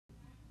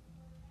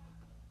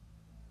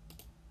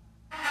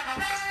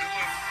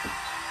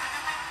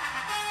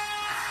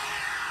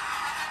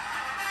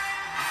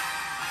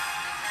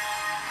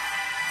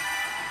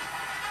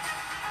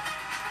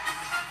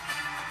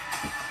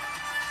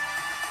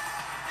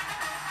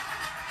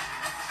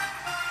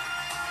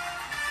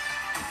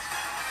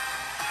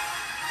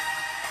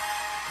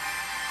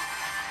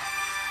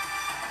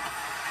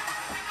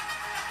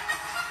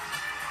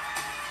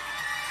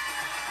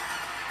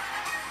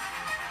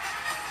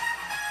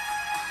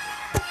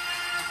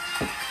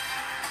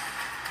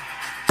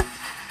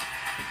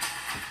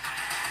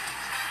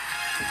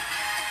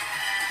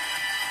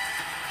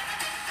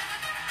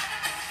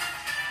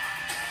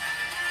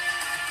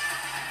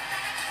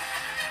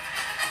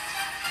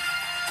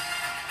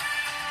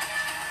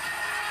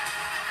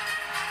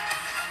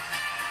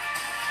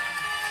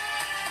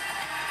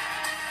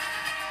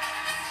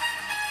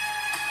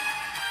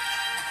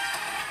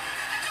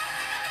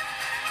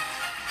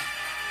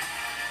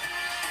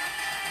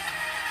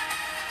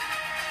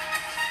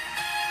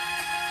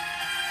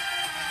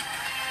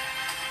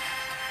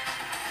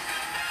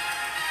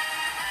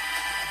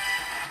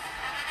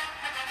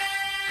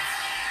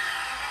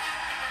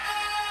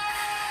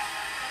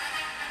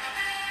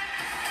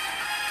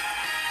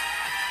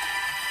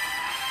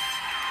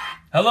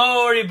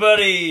Hello,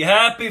 everybody.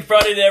 Happy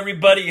Friday to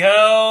everybody.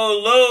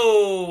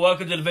 Hello.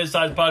 Welcome to the Vince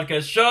Sides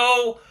Podcast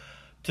Show.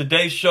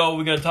 Today's show,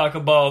 we're going to talk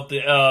about the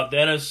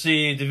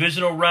NFC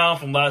divisional round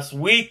from last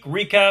week,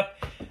 recap,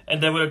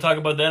 and then we're going to talk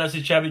about the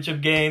NFC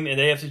Championship game and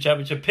the AFC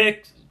Championship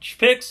picks.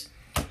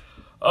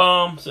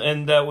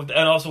 And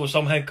also with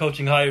some head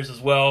coaching hires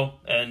as well,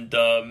 and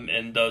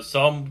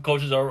some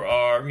coaches are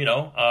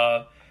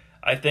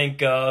I think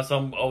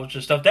some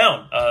just stuff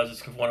down.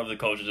 Just one of the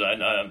coaches.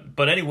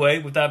 But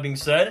anyway, with that being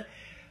said,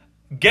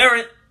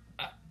 Garrett,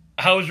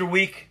 how was your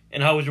week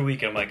and how was your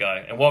weekend, my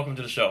guy? And welcome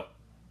to the show.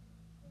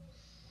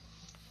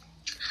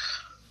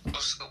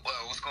 What's going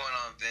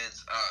on,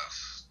 Vince?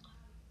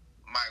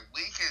 My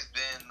week has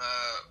been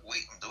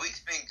the week's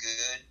been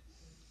good.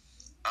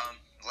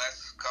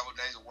 Last couple of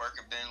days of work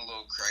have been a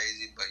little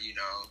crazy, but we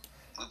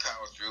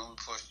power through, we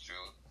push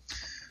through.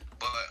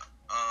 But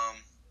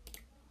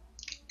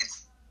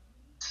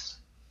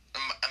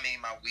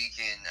my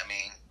weekend.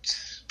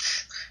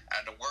 I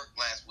had to work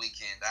last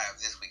weekend. I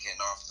have this weekend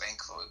off,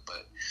 thankfully.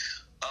 But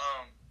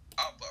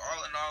but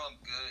all in all,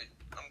 I'm good.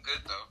 I'm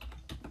good though.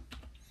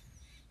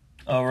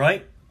 All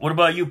right. What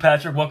about you,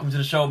 Patrick? Welcome to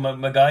the show,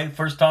 my guy.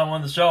 First time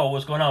on the show.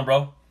 What's going on,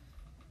 bro?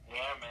 Yeah,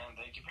 man.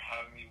 Thank you for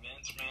having me,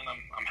 Vince. Man,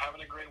 I'm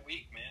having a great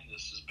week, man.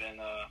 This has been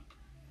a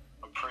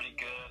pretty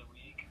good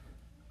week.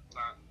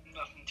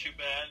 Nothing too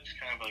bad. Just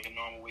kind of like a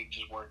normal week,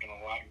 just working a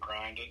lot and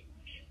grinding.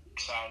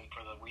 Excited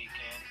for the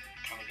weekend.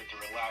 Kind of get to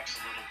relax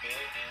a little bit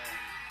and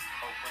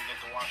hopefully get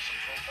to watch some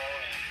football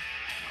and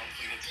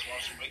hopefully get to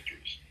watch some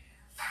victories.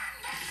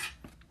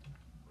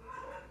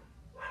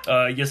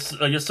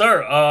 Yes,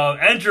 sir.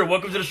 Andrew,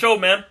 welcome to the show,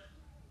 man.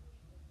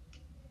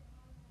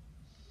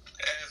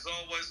 As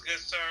always,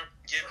 good sir.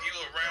 Give you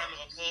a round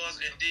of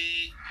applause,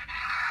 indeed.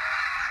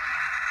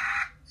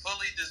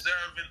 Fully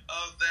deserving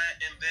of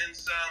that, and then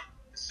some.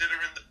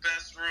 Considering the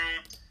best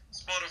room,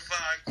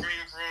 Spotify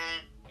green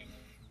room,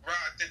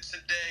 rocked it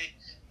today.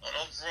 On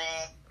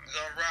overall, we're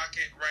gonna rock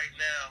it right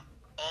now,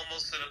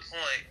 almost to the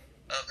point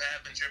of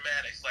having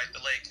dramatics like the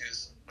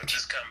Lakers with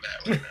this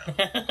comeback right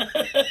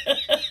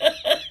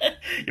now.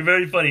 You're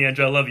very funny,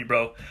 Andrew. I love you,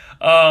 bro.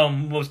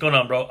 What's going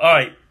on, bro? All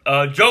right,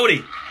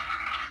 Jody,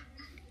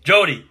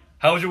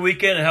 how was your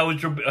weekend and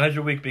how's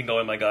your week been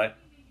going, my guy?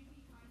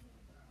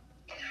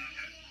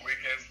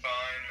 Weekend's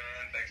fine,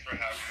 man. Thanks for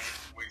having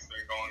me. Week's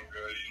been going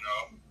good,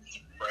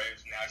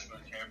 Braves national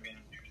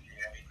champions,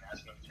 UGA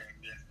national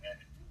champions, and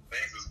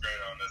things is great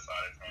on this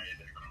side of town. You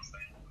dig what I'm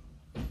saying?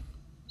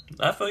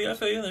 I feel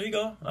you. There you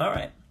go. All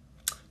right.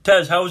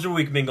 Tez, how was your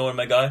week been going,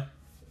 my guy?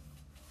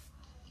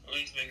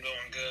 Week's been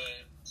going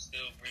good.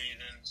 Still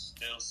breathing,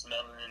 still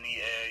smelling in the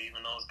air,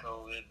 even though it's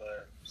COVID,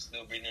 but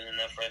still breathing in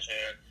that fresh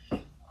air.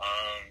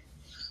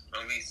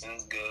 My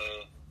weekend's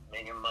good,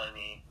 making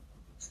money,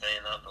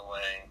 staying out the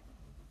way,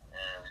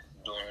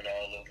 and doing it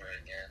all over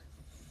again.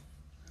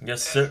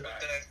 Yes, sir.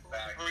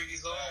 That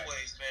breeze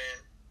always,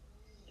 man.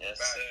 Yes,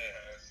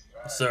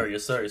 sir.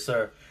 Yes,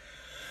 sir.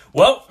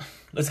 Well,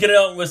 let's get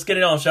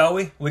it on, shall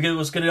we?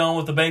 Let's get it on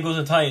with the Bengals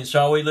and Titans,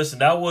 shall we?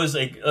 Listen,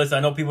 I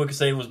know people could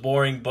say it was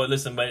boring, but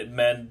listen,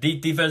 man,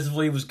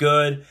 defensively was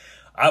good.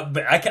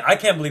 I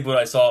can't believe what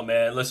I saw,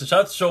 man. Listen,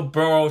 shout out to Joe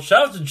Burrow,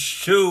 shout out to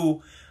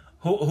Shue.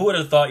 Who would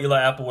have thought Eli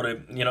Apple would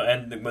have,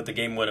 ended with the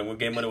game winner with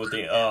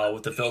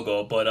the field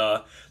goal?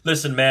 But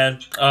listen, man,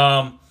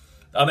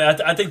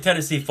 I think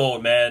Tennessee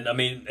forward, man.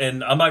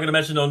 And I'm not going to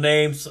mention no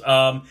names.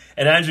 And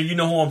Andrew, you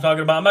know who I'm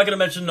talking about. I'm not going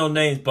to mention no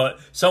names, but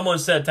someone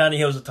said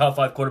Tannehill's a top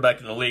 5 quarterback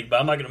in the league, but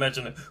I'm not going to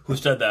mention who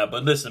said that.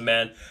 But listen,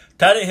 man,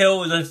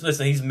 Tannehill,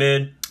 listen, he's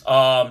mid.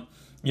 I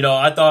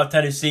thought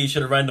Tennessee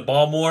should have ran the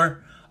ball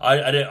more.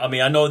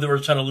 I know they were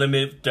trying to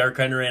limit Derrick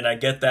Henry, and I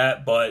get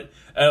that, but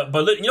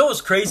you know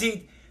what's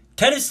crazy?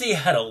 Tennessee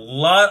had a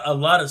lot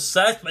of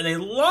sacks, but they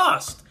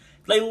lost.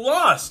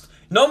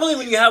 Normally,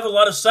 when you have a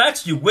lot of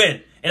sacks, you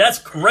win. And that's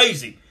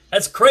crazy.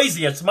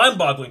 That's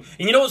mind-boggling.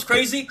 And you know what's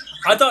crazy?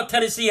 I thought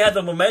Tennessee had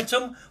the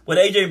momentum when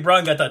A.J.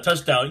 Brown got that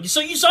touchdown. So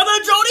you saw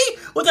that, Jody?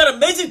 With that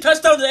amazing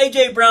touchdown to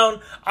A.J.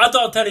 Brown, I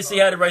thought Tennessee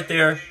had it right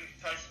there.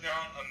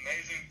 Touchdown,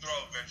 amazing throw,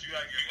 Vince. You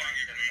gotta give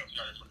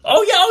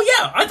Oh,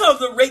 yeah. I thought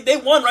they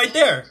won right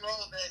there. The throw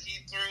that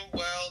he threw,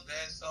 well,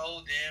 that's the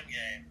whole damn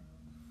game.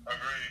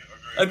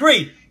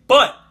 Agreed.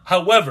 But,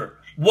 however,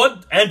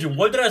 Andrew,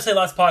 what did I say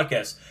last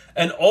podcast?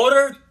 In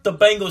order the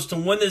Bengals to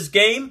win this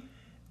game,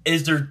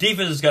 is their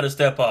defense has got to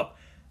step up.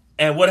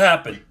 And what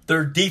happened?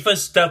 Their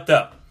defense stepped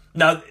up.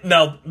 Now,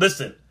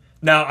 listen.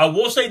 Now, I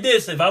will say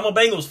this. If I'm a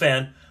Bengals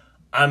fan,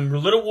 I'm a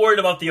little worried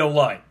about the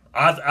O-line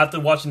after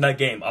watching that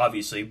game,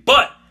 obviously.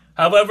 But,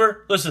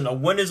 however, listen, a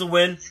win is a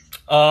win.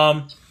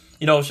 Shout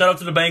out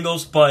to the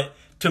Bengals. But,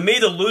 to me,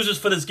 the losers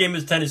for this game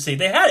is Tennessee.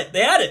 They had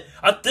it.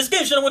 This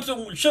game should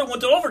have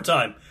went to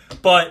overtime.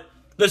 But,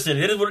 listen,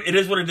 it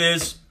is what it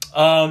is.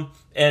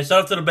 And shout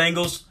out to the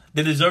Bengals.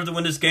 They deserve to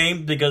win this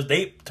game because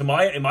in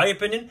my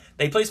opinion,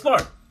 they play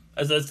smart.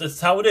 That's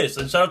how it is.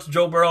 And shout out to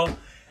Joe Burrow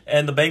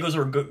and the Bengals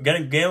are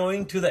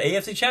going to the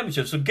AFC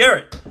Championship. So,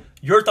 Garrett,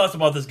 your thoughts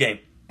about this game?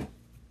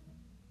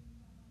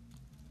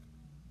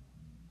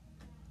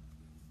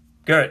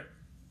 Garrett.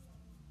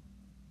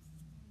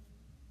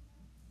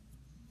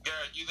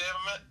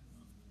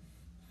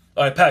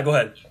 All right, Pat, go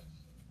ahead.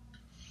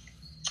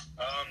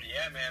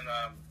 Yeah, man.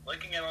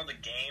 Looking at all the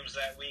games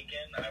that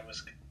weekend, I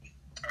was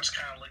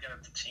kind of looking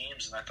at the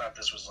teams, and I thought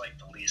this was like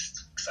the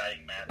least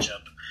exciting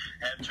matchup,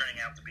 and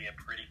turning out to be a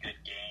pretty good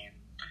game.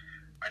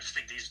 I just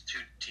think these two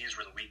teams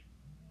were the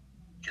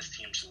weakest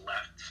teams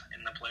left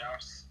in the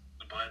playoffs.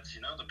 But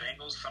the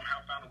Bengals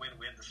somehow found a way to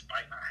win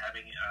despite not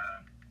having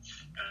their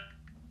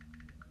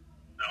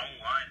own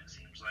line. It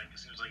seems like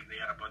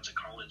they had a bunch of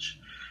college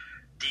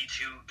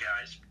D2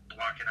 guys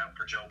blocking out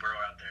for Joe Burrow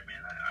out there.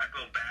 Man, I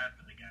feel bad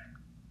for the guy.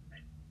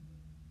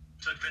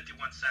 Took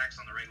 51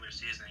 sacks on the regular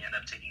season. He ended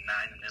up taking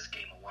 9 in this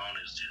game alone.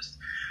 Is just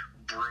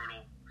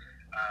brutal.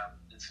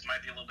 It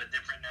might be a little bit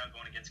different now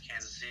going against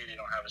Kansas City. They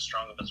don't have as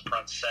strong of a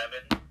front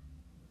seven.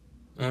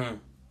 Mm.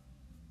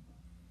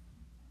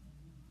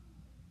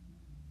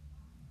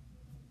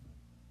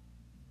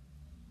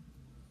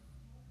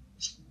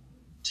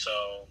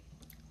 So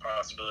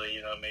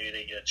possibility, maybe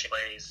they get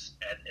plays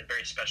at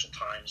very special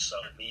times. So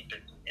deep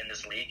in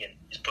this league, and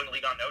he's putting the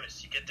league on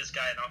notice. You get this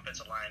guy an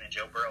offensive line, and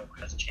Joe Burrow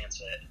has a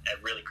chance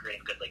at really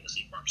creating good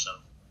legacy for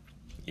himself.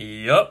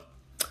 Yep.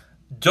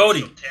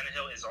 Jody. So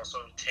Tannehill is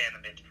also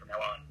Tannehill from now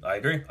on. I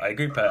agree,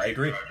 Pat. I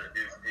agree.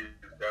 He's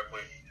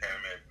definitely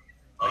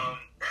Tannehill.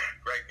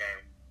 Great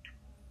game.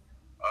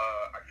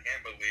 I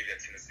can't believe that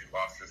Tennessee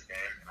lost this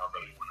game, and I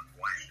really want to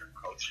blame your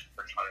coach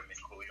for trying to make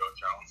Julio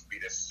Jones be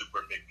this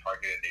super big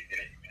target that they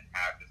didn't even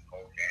have this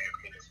whole game,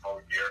 this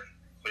whole year.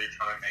 So you're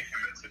trying to make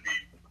him into be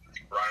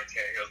Ryan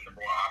Tannehill's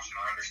number one option.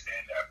 I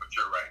understand that, but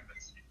you're right.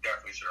 You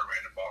definitely should have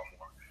ran the ball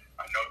more.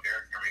 I know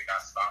Derrick Henry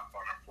got stopped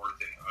on a 4th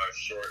and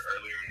short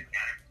earlier in the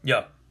game.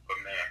 Yeah. But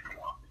man,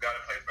 come on, you got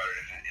to play better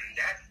than that. And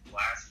that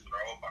last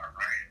throw by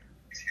Ryan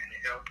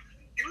Tannehill,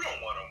 you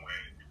don't want to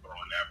win if you're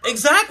throwing that. Bro.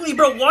 Exactly,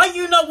 bro. Why are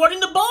you not running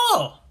the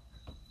ball?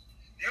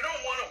 You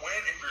don't want to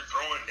win if you're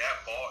throwing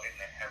that ball in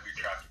that heavy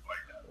traffic like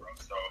that, bro.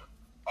 So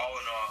all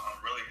in all, I'm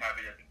really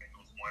happy that the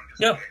Bengals won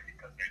this game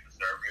because they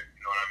deserve it.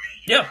 You know what I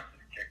mean? You're not the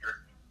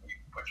kicker. You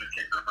put your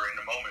kicker in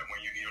the moment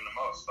when you need him the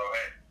most. So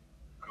hey,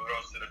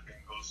 kudos to the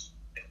Bengals.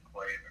 They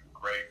played a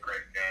great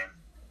game.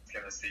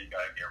 Tennessee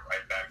got to get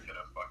right back to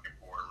the fucking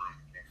boardroom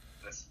again.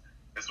 This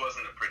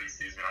wasn't a pretty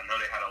season. I know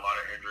they had a lot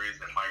of injuries,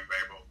 and Mike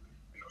Vrabel,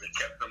 he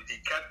kept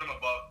them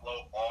above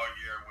flow all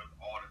year with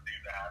all the things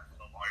that happened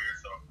to them all year.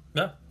 So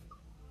yeah,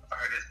 I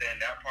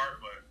understand that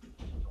part, but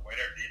the way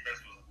their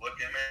defense was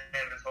looking,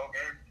 man, this whole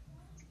game,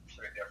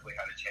 so they definitely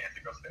had a chance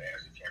to go to the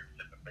NFC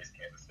Championship and face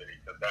Kansas City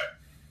because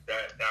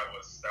that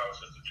was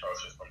just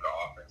atrocious from the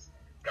offense.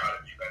 Got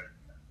to be better.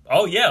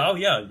 Oh yeah.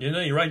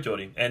 You're right,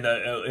 Jody. And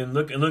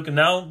looking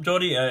now,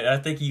 Jody, I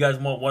think you guys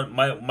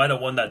might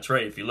have won that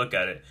trade if you look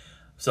at it.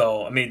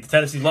 So I mean,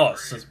 Tennessee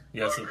lost. So, yes.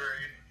 Yeah, so,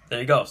 there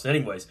you go. So,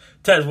 anyways,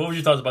 Ted, what were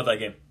your thoughts about that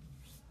game?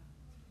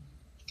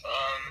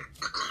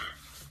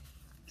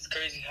 It's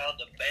crazy how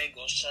the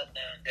Bengals shut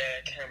down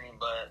Derrick Henry,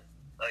 but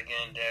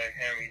again, Derrick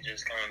Henry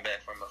just coming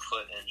back from a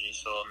foot injury.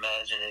 So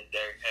imagine if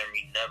Derrick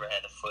Henry never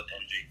had a foot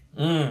injury.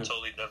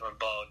 Totally different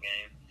ball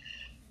game.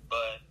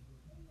 But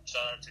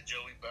shout out to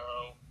Joey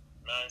Burrow,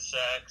 9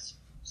 sacks,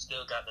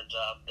 still got the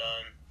job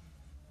done.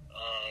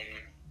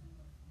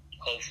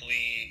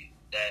 Hopefully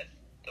that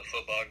the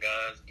football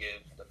guys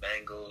give the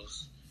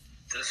Bengals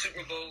to the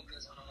Super Bowl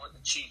because I don't want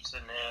the Chiefs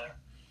in there.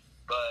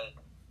 But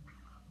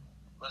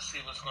let's see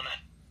what's going to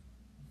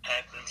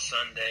happen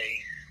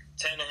Sunday.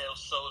 Tannehill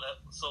sold at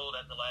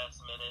the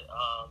last minute.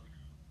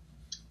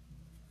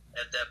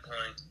 At that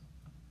point,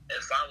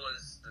 if I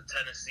was the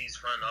Tennessee's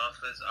front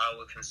office, I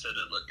would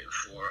consider looking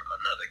for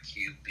another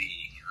QB,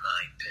 in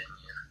my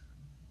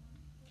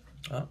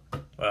opinion. Oh,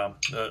 well,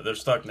 they're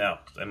stuck now,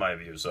 in my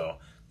view. So,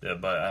 yeah,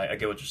 but I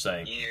get what you're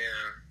saying.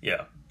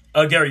 Yeah.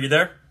 Gary, you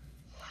there?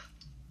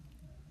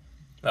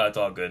 No, it's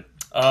all good.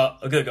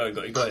 Okay, go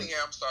ahead.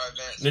 Yeah, I'm sorry,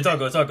 Vince. It's all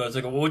good. It's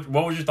like,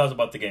 what was your thoughts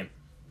about the game?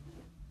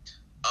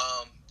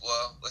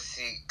 Well, let's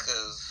see,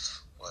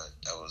 because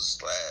that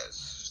was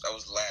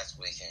last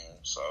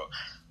weekend. So,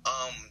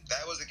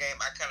 that was a game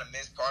I kind of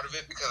missed part of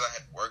it because I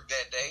had work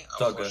that day.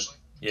 It's all good.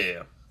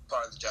 Yeah.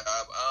 Part of the job.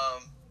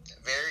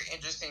 Very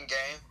interesting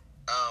game.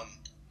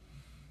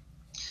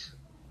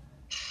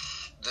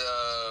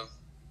 The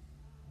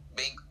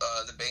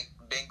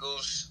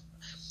Bengals.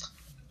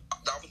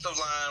 The offensive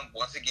line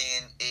once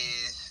again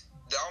is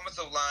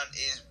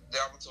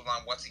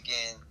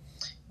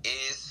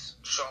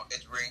showing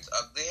its rings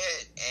ugly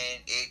head,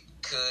 and it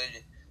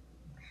could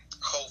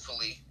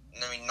hopefully,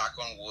 knock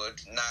on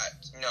wood,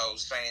 not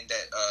saying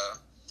that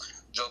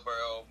Joe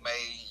Burrow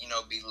may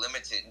be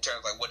limited in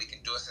terms of what he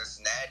can do in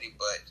Cincinnati,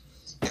 but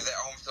if that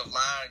offensive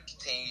line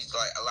continues to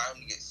allow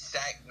him to get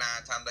sacked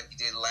 9 times like he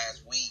did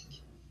last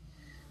week,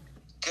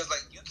 because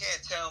you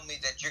can't tell me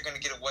that you're going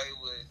to get away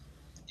with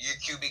your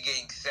QB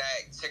getting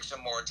sacked 6 or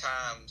more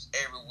times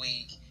every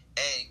week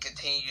and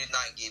continue to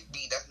not get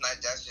beat.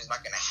 That's just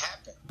not going to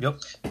happen.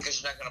 Yep.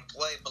 Because you're not going to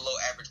play below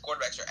average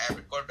quarterbacks or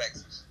average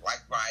quarterbacks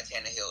like Ryan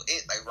Tannehill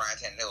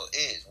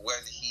is,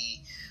 whether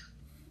he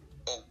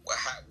or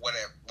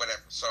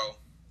whatever. So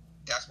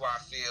that's why I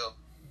feel.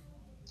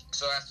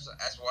 So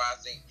that's why I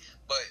think.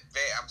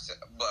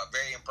 but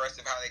very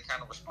impressive how they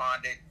kind of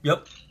responded.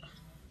 Yep.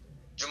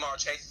 Jamar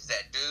Chase is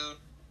that dude.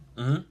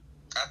 Mm-hmm.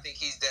 I think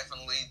he's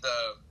definitely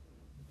the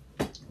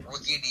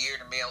rookie of the year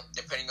to me,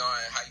 depending on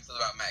how you feel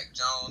about Mac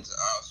Jones.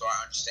 So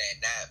I understand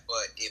that.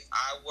 But if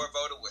I were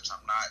voted, which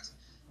I'm not,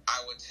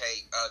 I would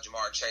take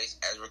Jamar Chase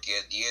as rookie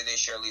of the year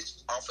this year, at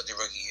least offensive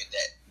rookie year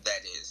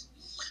that is.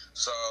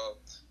 So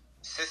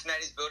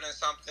Cincinnati's building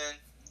something.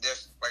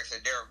 Like I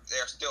said,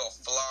 they're still a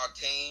flawed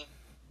team.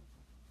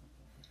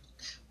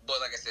 But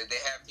like I said, they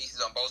have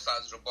pieces on both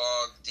sides of the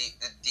ball. The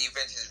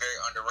defense is very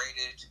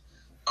underrated.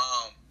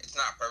 It's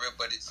not perfect,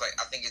 but it's like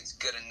I think it's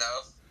good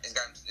enough. It's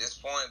gotten to this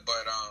point,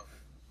 but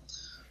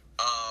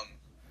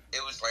it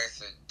was like I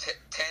said,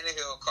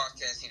 Tannehill cost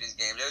Tennessee this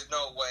game. There's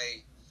no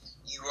way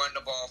you run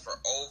the ball for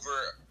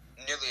over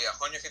nearly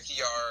 150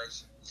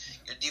 yards.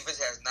 Your defense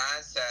has 9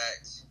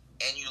 sacks,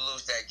 and you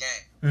lose that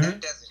game. Mm-hmm.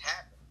 That doesn't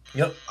happen.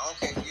 Yep. I don't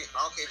care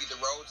if you're the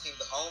road team,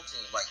 the home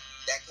team. Like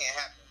that can't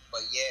happen.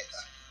 But yet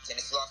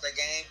Tennessee lost that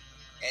game,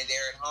 and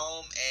they're at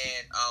home,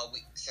 and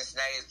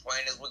Cincinnati is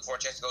playing this week for a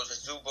chance to go to the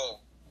Super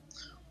Bowl.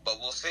 But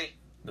we'll see.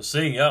 We'll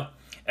see, yeah.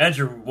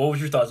 Andrew, what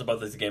was your thoughts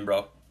about this game,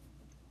 bro?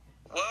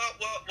 Well,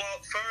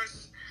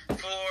 first,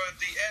 for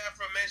the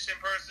aforementioned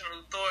person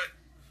who thought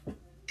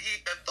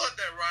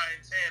that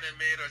Ryan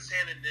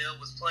Tannehill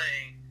was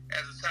playing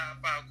as a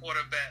top 5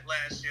 quarterback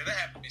last year, that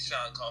happened to be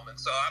Sean Coleman.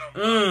 So I don't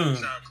know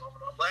Sean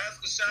Coleman on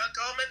blast, because Sean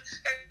Coleman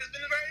has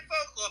been very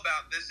vocal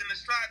about this and has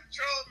tried to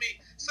troll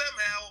me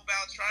somehow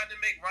about trying to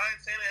make Ryan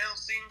Tannehill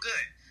seem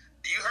good.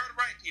 You heard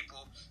right,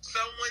 people.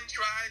 Someone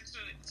tried to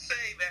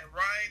say that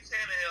Ryan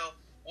Tannehill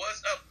was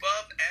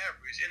above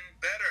average and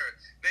better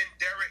than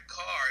Derek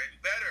Carr and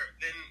better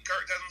than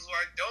Kirk Cousins, who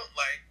I don't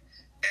like,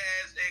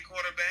 as a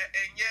quarterback,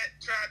 and yet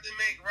tried to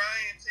make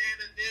Ryan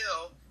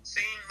Tannehill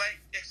seem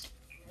like it's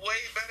way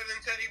better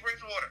than Teddy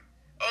Bridgewater.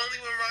 Only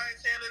when Ryan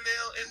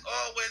Tannehill is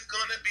always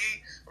going to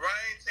be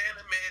Ryan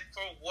Tannehill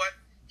for what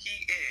he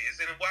is,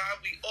 and why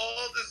we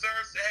all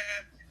deserve to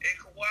have a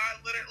Kawhi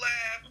Leonard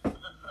laugh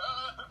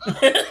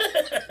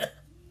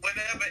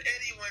whenever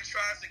anyone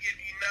tries to give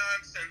you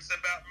nonsense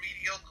about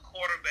mediocre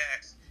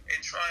quarterbacks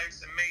and trying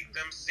to make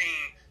them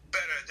seem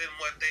better than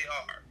what they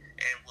are.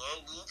 And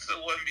we'll lose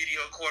to one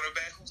mediocre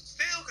quarterback who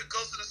still could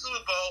go to the Super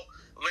Bowl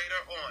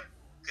later on,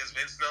 because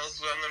Vince knows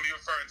who I'm going to be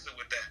referring to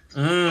with that.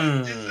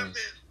 But it's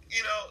something,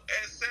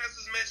 as Sass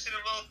has mentioned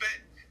a little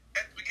bit,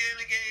 at the beginning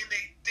of the game,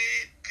 they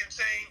did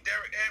contain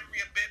Derrick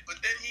Henry a bit,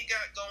 but then he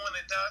got going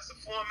and Donta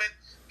Foreman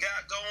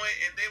got going,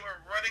 and they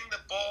were running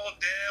the ball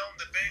down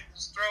the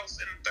Bengals'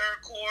 throats in the third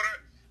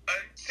quarter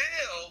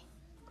until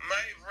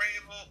Mike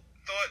Vrabel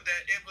thought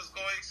that it was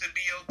going to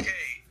be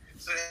okay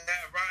to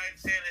have Ryan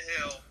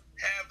Tannehill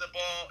have the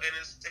ball in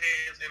his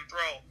hands and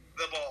throw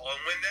the ball.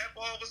 And when that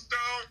ball was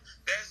thrown,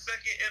 that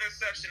second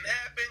interception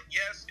happened.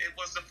 Yes, it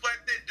was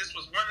deflected. This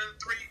was one of the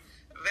 3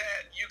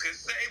 that you could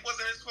say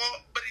wasn't his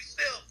fault, but he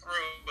still threw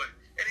it.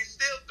 And he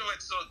still threw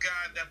it to a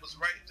guy that was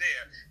right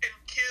there and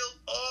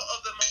killed all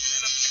of the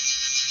momentum.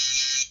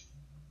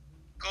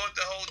 Go with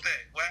the whole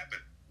thing. What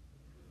happened?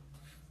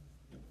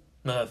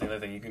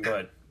 Nothing. You can go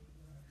ahead.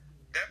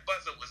 That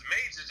buzzer was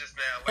major just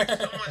now. Like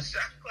someone's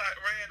shot clock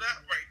ran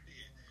out right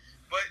there.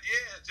 But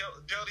yeah,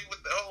 Jody with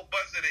the whole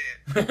buzzer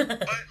there.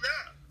 But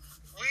nah,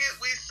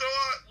 we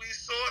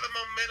saw the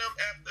momentum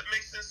after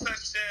Mixon's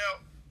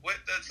touchdown, with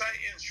the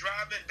Titans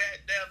driving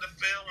back down the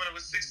field when it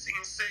was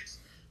 16-6,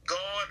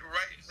 gone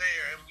right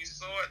there. And we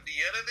saw at the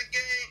end of the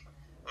game,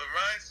 when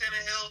Ryan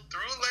Tannehill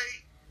threw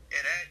late, and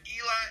had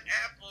Eli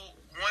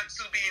Apple want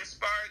to be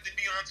inspired to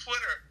be on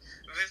Twitter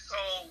this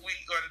whole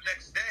week or the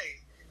next day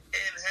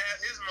and have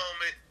his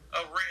moment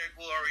of rare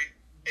glory.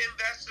 And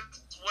that's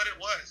just what it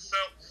was. So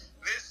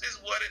this is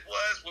what it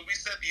was when we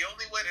said the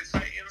only way the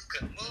Titans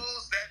could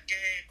lose that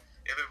game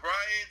if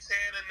Ryan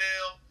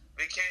Tannehill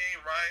became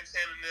Ryan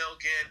Tannehill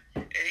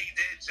again, and he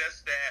did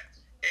just that.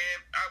 And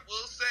I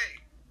will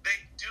say,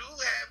 they do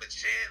have a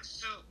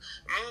chance to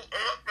move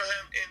on for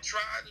him and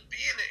try to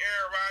be in the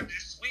Aaron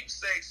Rodgers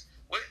sweepstakes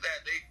with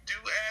that. They do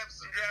have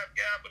some draft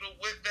capital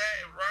with that,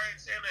 and Ryan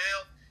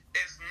Tannehill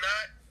is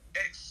not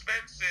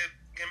expensive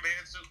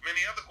compared to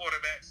many other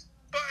quarterbacks,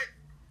 but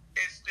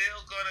it's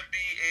still going to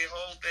be a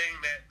whole thing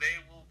that they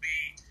will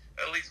be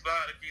at least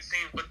behind a few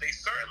teams, but they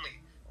certainly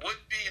would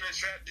be an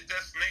attractive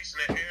destination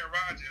that Aaron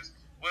Rodgers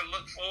would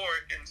look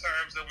forward in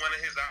terms of one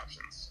of his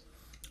options.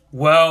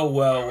 Well.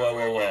 Wait.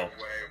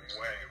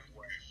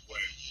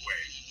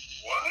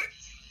 What?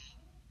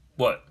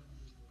 What?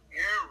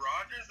 Aaron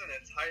Rodgers in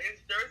a Titans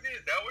jersey?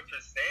 Is that what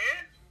you're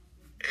saying?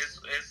 It's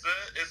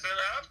an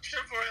option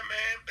for him,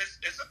 man.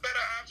 It's a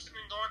better option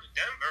than going to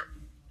Denver,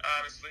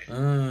 honestly.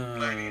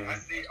 I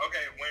see.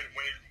 Okay, when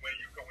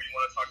you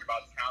want to talk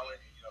about talent,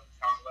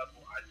 talent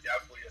level, I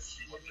definitely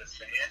see what you're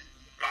saying.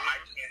 But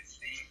I can't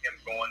see him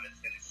going to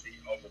Tennessee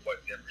over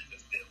what Denver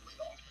just did with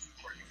the offensive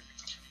coordinator.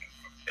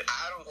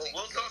 I don't think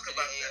we'll talk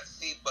about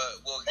AFC,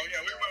 but we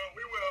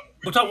will.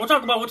 We'll talk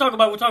about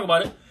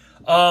it.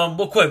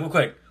 Real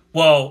quick.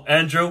 Well,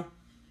 Andrew,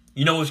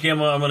 you know which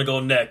game I'm going to go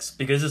next,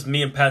 because this is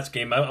me and Pat's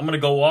game. I'm going to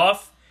go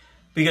off,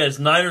 because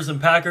Niners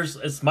and Packers,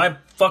 it's my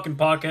fucking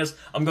podcast.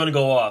 I'm going to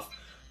go off.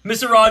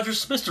 Mr.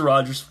 Rogers,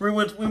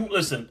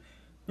 listen.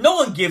 No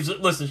one gives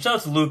it. Listen, shout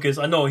out to Lucas.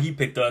 I know he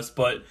picked us,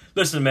 but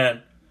listen,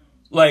 man.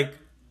 Like,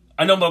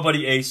 I know my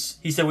buddy Ace.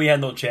 He said we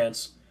had no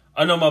chance.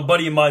 I know my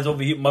buddy of mine's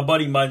over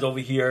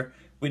here.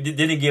 We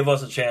didn't give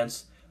us a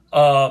chance.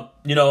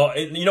 You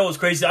know what's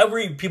crazy? I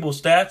read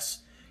people's stats.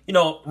 You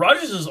know,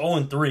 Rodgers is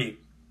 0-3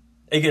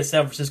 against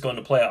San Francisco in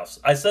the playoffs.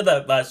 I said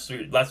that last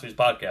week's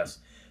podcast,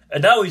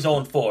 and now he's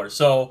 0-4.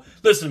 So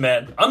listen,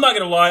 man, I'm not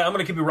gonna lie. I'm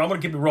gonna keep it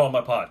raw on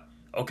my pod.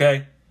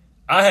 Okay,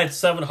 I had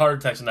 7 heart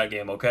attacks in that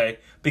game. Okay,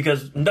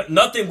 because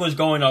nothing was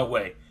going our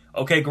way.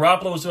 Okay,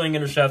 Garoppolo was doing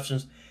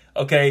interceptions.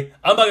 Okay,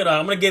 I'm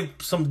gonna give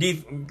some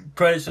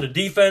credit to the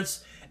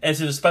defense and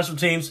to the special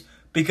teams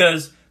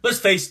because let's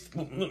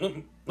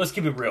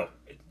keep it real.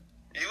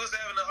 He was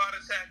having a heart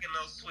attack in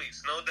those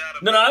suites, no doubt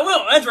about it. No, I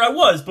will, Andrew. I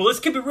was, but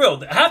let's keep it real.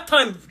 The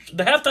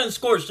halftime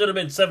score should have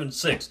been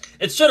 7-6.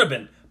 It should have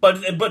been,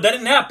 but that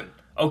didn't happen.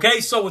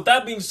 Okay, so with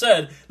that being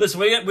said, listen,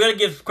 we got to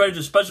give credit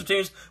to special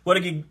teams. We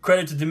got to give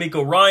credit to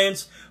D'Amico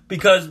Ryans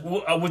because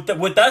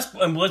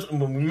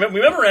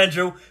remember,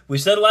 Andrew, we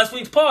said last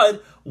week's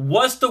pod.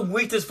 What's the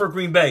weakness for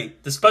Green Bay?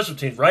 The special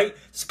teams, right?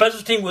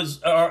 Special team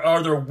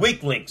are their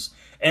weak links,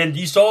 and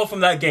you saw it from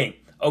that game.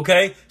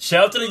 Okay,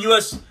 shout out to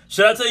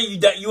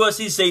that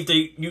USC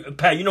safety,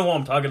 Pat. You know who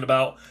I'm talking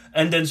about.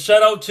 And then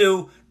shout out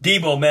to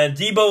Debo, man.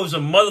 Debo is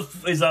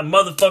a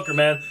motherfucker,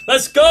 man.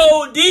 Let's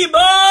go,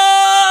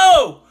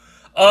 Debo!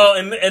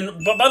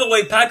 And by the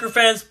way, Packer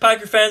fans,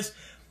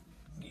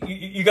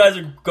 you guys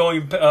are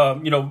going,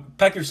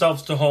 pack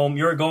yourselves to home.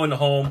 You're going to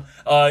home.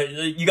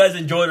 You guys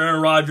enjoyed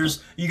Aaron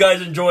Rodgers. You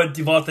guys enjoyed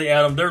Devontae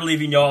Adams. They're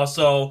leaving y'all.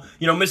 So,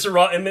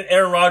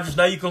 Aaron Rodgers,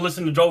 now you can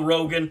listen to Joe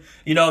Rogan.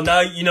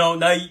 Now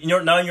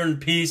you're in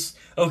peace.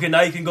 Okay,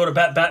 now you can go to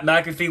Pat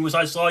McAfee, which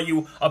I saw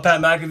you on Pat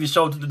McAfee's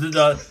show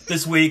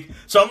this week.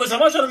 So I'm not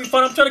trying to be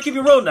fun. I'm trying to keep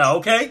it real now,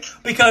 okay?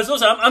 Because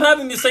listen, I'm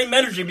having the same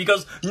energy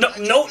because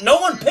no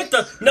one picked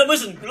us. No,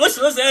 listen,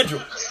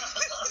 Andrew.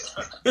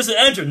 Listen,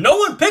 Andrew. No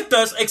one picked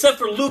us except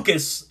for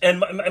Lucas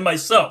and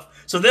myself.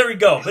 So there we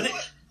go. But well, no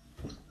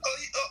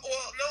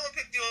one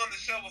picked you on the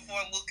show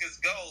before Lucas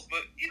goes,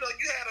 but you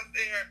had a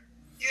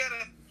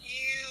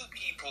few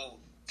people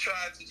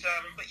tried to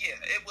chime in, but yeah,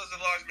 it was a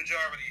large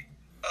majority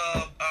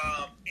of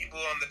people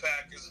on the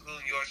Packers,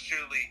 including yours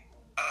truly.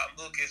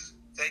 Lucas,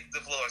 take the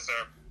floor,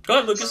 sir. Go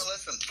ahead, Lucas.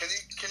 Listen, can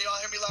you all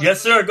hear me loud?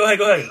 Yes, sir. Go ahead.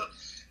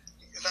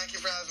 Thank you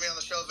for having me on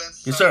the show,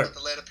 Vince. Yes, Sorry sir. about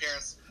the late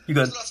appearance. You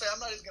good? I'll say, I'm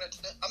not even gonna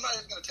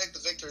take the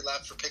victory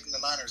lap for picking the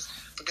Niners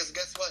because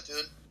guess what,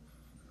 dude?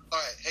 All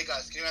right, hey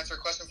guys, can you answer a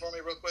question for me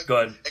real quick? Go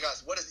ahead. Hey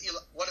guys, what is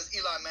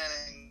Eli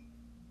Manning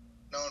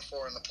known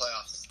for in the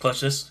playoffs?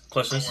 Clutchness.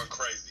 Going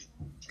crazy.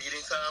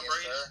 Beating Tom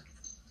Brady. Sir.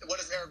 What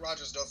does Aaron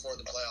Rodgers known for in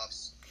the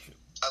playoffs?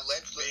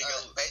 Allegedly,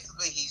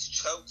 basically, he's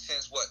choked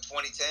since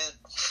 2010.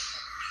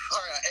 All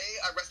right,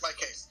 A, I rest my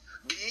case.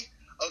 B,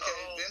 okay,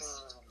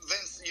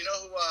 Vince, you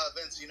know who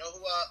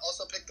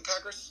also picked the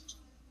Packers?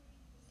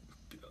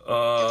 Joe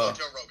Rogan.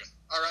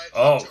 All right.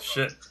 Oh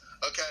shit.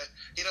 Okay,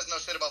 he doesn't know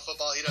shit about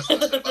football. He doesn't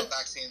know shit about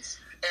vaccines.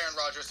 Aaron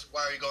Rodgers,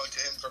 why are you going to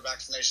him for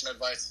vaccination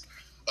advice?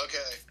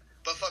 Okay,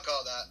 but fuck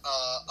all that.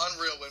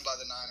 Unreal win by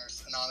the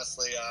Niners, and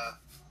honestly,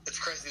 it's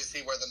crazy to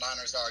see where the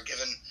Niners are,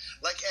 given,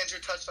 like Andrew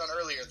touched on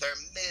earlier, their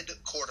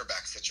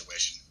mid-quarterback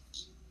situation.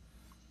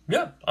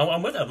 Yeah,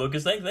 I'm with that,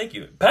 Lucas. Thank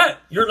you.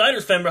 Pat, you're a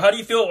Niners fan, but how do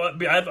you feel?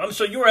 I'm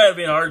sure you were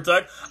having a heart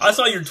attack. I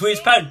saw your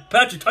tweets.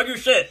 Patrick, tuck your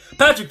shit.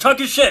 Patrick, tuck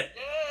your shit.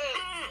 Yeah,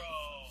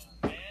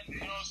 bro, man. You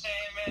know what I'm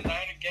saying, man?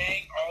 Niner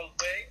gang all the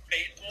way,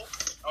 faithful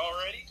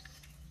already.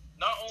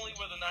 Not only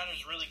were the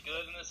Niners really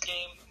good in this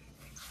game,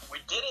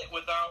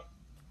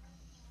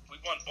 we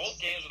won both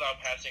games without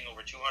passing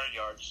over 200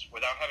 yards,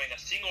 without having a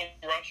single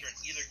rusher in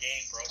either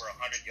game for over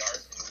 100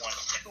 yards, and we won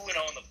 2-0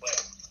 in the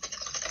playoffs.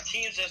 The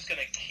team's just going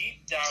to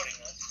keep doubting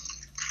us.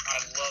 I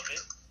love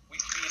it. We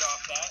feed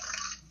off that.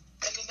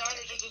 And the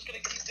Niners are just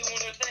going to keep doing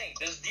their thing.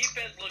 This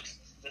defense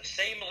looks the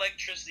same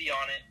electricity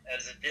on it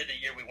as it did the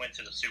year we went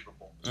to the Super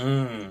Bowl.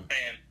 And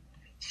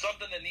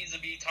something that needs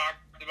to be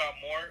talked about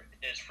more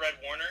is Fred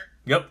Warner.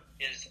 Yep.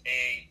 Is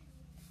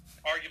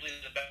arguably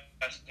the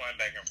best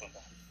linebacker in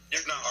football.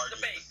 It's not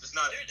argument.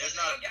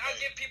 I'll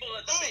give people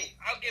a debate.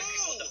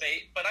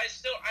 But I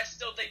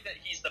still think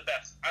that he's the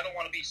best. I don't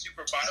want to be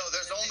super biased. No,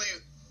 there's only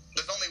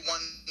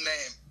one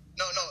name.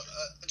 No,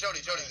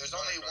 Jody, there's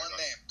only one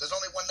name. There's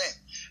only one name.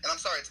 And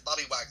I'm sorry, it's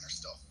Bobby Wagner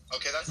still.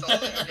 Okay, that's the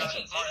only thing I got.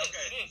 It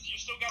is. You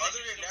still got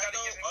Other than that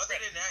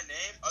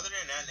name,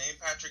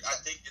 Patrick, I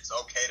think it's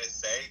okay to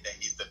say that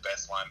he's the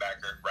best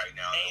linebacker right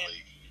now in the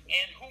league.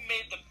 And who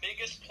made the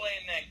biggest play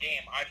in that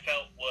game, I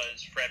felt,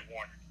 was Fred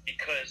Warner.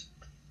 Because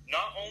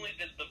not only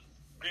did the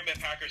Green Bay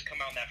Packers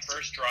come out in that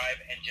first drive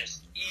and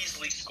just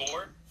easily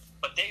score,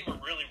 but they were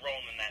really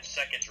rolling in that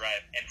second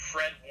drive, and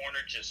Fred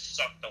Warner just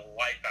sucked the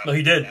life out of him.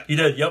 He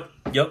did. Yep.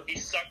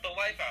 He sucked the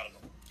life out of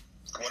him.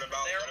 What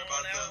about the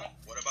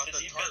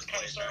Tart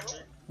play,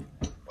 Patrick?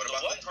 What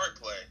about the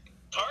Tart play?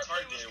 Tart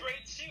play was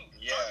great, too.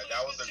 Yeah,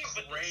 that was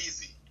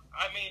crazy.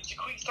 I mean,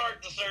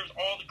 Queenstar deserves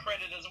all the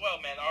credit as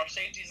well, man. Our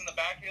safeties in the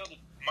backfield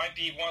might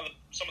be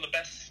some of the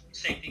best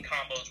safety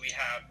combos we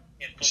have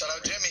in football. Shout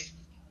out Jimmy.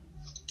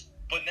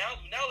 But now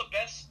the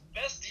best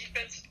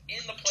defense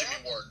in the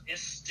playoffs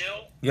is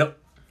still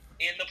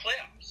in the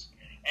playoffs.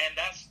 And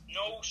that's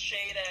no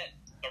shade at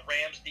the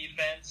Rams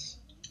defense,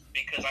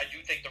 because I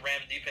do think the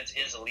Rams defense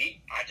is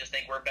elite. I just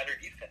think we're a better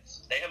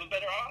defense. They have a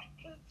better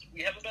offense.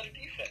 We have a better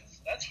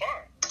defense. That's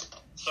fine.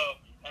 So,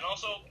 and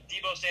also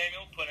Deebo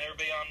Samuel put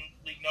everybody on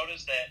league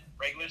notice that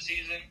regular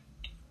season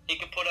he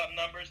can put up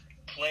numbers.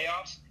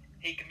 Playoffs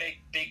he can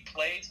make big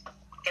plays.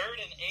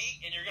 3rd and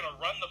 8, and you're gonna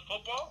run the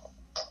football.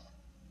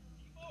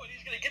 Oh, and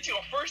he's gonna get you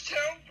a first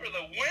down for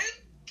the win,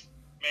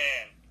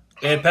 man.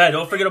 Hey, Pat,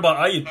 don't forget about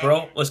Ayuk,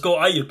 bro. Let's go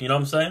Ayuk, you know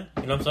what I'm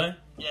saying?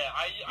 Yeah,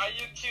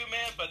 Ayuk too,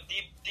 man, but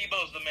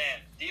Debo's the man.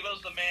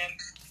 Debo's the man.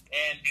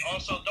 And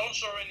also, don't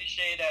show any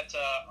shade at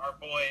our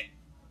boy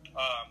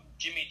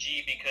Jimmy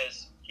G,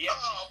 because he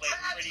actually played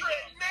pretty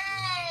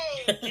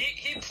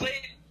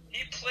well.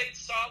 He played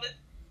solid,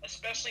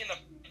 especially in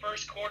the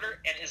first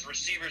quarter, and his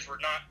receivers were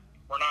not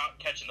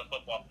catching the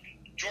football.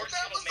 George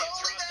Kittle made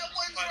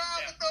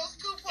those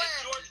two plays.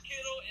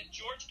 If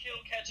George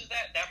Kittle catches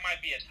that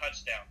might be a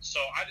touchdown.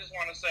 So I just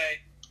want to say,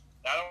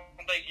 I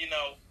don't think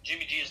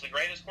Jimmy G is the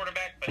greatest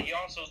quarterback, but he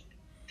also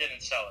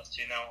didn't sell us.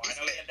 I know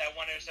he had that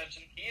one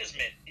interception. He is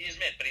mid,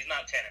 but he's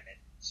not 10 in mid.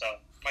 So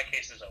my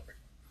case is over.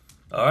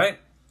 All right.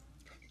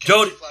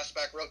 Jody.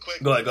 Flashback real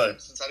quick. Go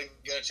ahead. Since I didn't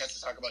get a chance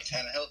to talk about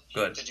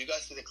Tannehill, did you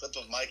guys see the clip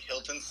of Mike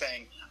Hilton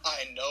saying,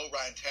 "I know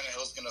Ryan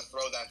Tannehill's going to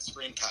throw that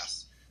screen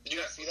pass"? Did you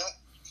guys see that?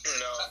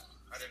 No,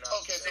 I did not.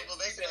 Okay, so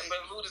basically, but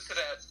alluded to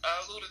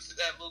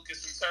that,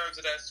 Lucas, in terms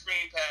of that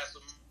screen pass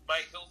with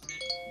Mike Hilton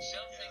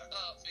jumping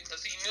up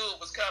because he knew it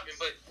was coming.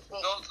 But go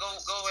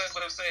ahead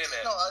with him saying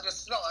that.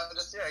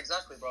 Yeah,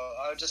 exactly, bro.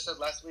 I just said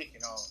last week,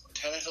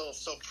 Tannehill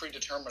is so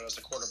predetermined as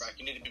a quarterback.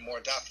 You need to be more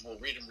adaptable,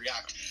 read and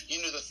react.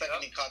 You knew the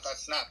second he caught that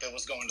snap, it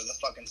was going to the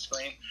fucking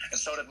screen, and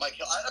so did Mike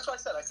Hill. That's what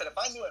I said. I said if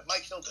I knew it,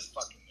 Mike Hill just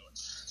fucking knew it.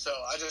 So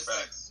I just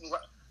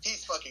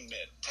he's fucking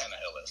mid.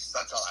 Tannehill is.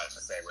 That's all I have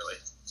to say,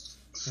 really.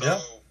 So,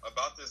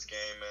 about this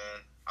game,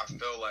 man, I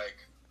feel like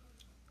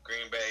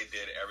Green Bay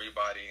did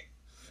everybody,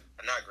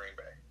 not Green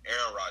Bay,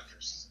 Aaron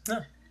Rodgers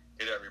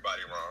did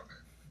everybody wrong.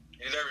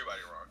 He did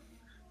everybody wrong.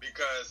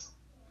 Because,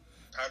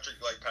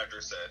 like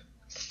Patrick said,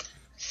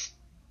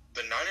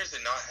 the Niners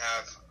did not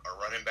have a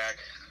running back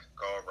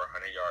go over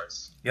 100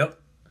 yards. Yep.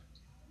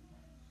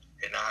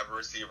 Did not have a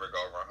receiver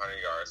go over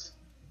 100 yards.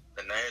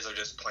 The Niners are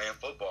just playing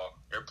football.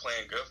 They're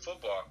playing good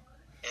football.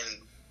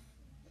 And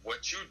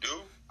what you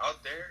do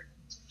out there,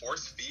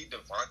 force feed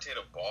Devontae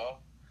the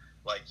ball,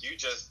 like you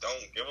just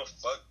don't give a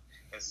fuck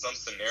in some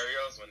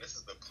scenarios when this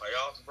is the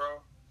playoffs, bro,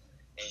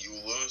 and you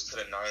lose to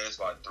the Niners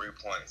by 3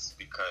 points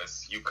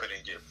because you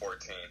couldn't get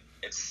 14.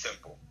 It's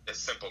simple. It's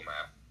simple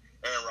math.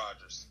 Aaron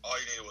Rodgers, all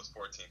you needed was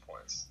 14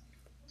 points.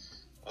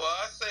 Well,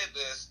 I say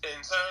this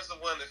in terms of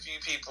one of the few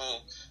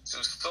people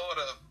to sort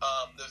of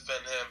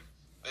defend him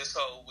this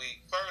whole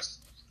week.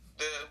 First,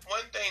 the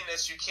one thing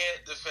that you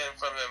can't defend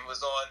from him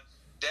was on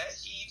that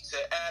heave to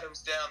Adams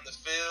down the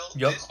field.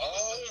 Yep.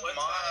 Oh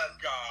my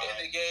God!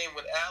 In the game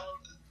when Alan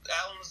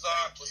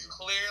Lazard was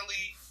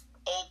clearly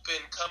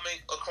open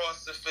coming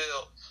across the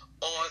field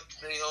on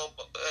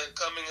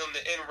coming on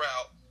the in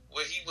route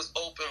where he was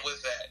open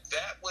with that.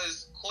 That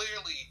was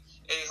clearly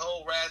a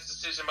whole rash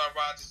decision by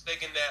Rodgers,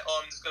 thinking that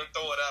I'm just going to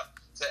throw it up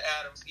to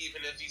Adams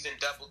even if he's in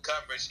double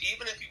coverage.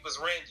 Even if he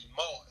was Randy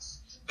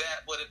Moss,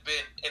 that would have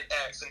been an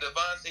X. And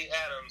Devontae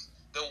Adams,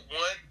 the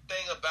one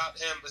thing about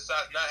him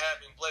besides not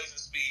having blazing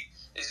speed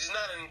is he's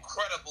not an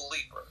incredible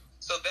leaper.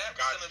 So that's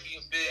going to be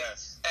a big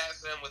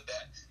ask for him with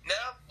that.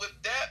 Now, with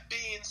that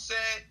being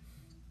said,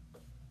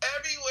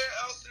 everywhere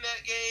else in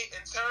that game,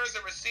 in terms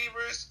of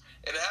receivers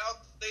and how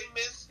they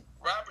miss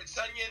Robert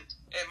Tonyan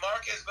and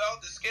Marquez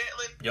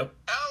Valdez-Scantling,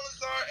 Alan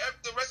Lazard,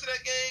 the rest of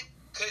that game,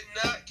 could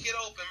not get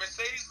open.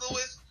 Mercedes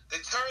Lewis,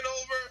 the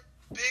turnover,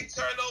 big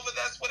turnover,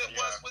 that's what it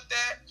was with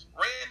that.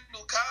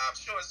 Randall Cobb,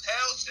 sure as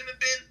hell shouldn't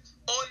have been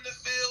on the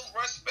field,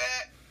 rushed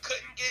back,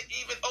 couldn't get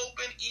even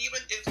open,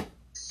 even if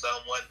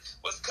someone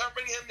was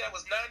covering him that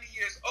was 90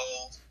 years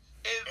old.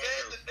 And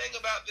then the thing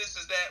about this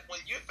is that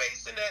when you're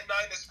facing that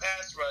Niners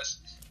pass rush,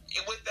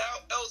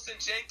 without Elson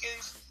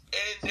Jenkins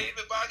and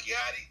David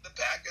Bakhtiari, the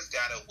Packers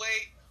got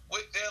away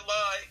with their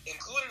line,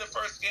 including the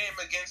first game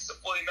against the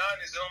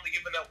 49ers and only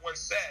giving up one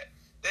sack.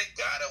 They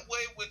got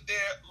away with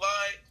their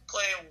line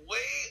playing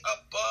way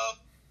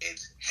above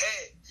its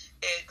head.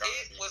 And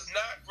it was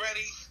not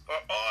ready for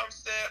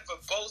Armstead, for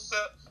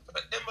Bosa,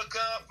 for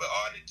Imagam, for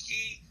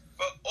Arnett-Key,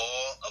 for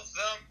all of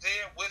them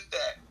there with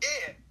that.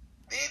 And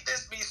need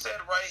this be said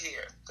right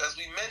here, because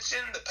we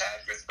mentioned the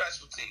Packers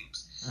special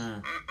teams.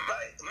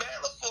 Matt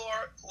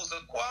LaFleur, who's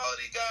a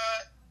quality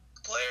guy,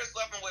 players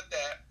love him with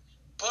that,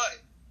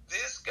 but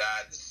this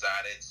guy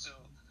decided to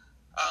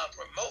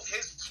promote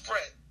his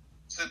friend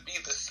to be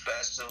the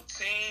special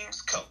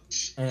teams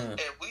coach. And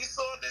we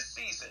saw this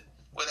season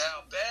with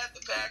how bad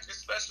the Packers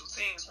special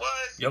teams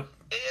was, and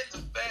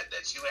the fact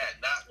that you had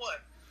not one,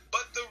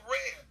 but the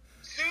rare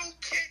 2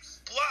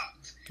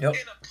 Yep.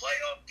 In a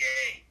playoff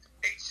game,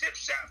 a chip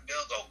shot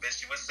field goal.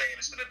 Vince, you were saying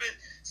it should have been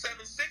 7-6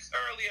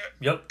 earlier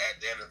at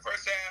the end of the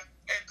first half.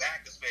 And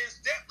Packers fans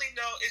definitely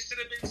know it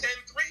should have been 10-3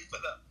 for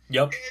them.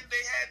 Yep. And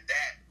they had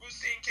that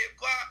routine kid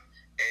block.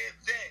 And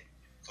then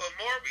for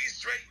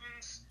Maurice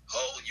Drayton's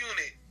whole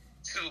unit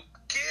to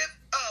give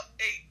up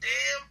a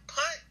damn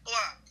punt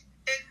block.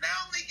 And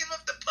not only give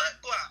up the punt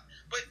block,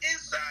 but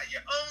inside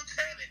your own 10,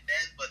 and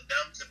then for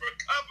them to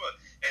recover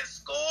and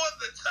score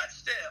the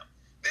touchdown.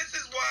 This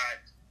is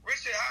why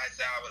Richard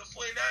Hightower, the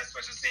 49ers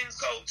special teams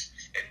coach,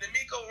 and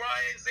D'Amico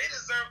Ryans, they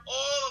deserve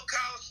all of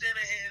Kyle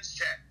Shanahan's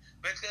check.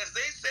 Because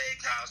they say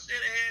Kyle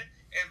Shanahan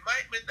and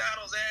Mike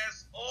McDonald's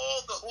ass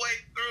all the way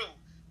through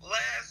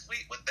last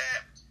week with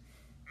that.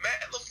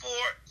 Matt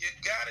LaFleur, you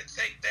got to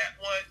take that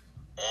one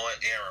on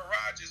Aaron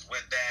Rodgers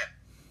with that,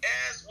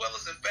 as well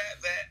as the fact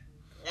that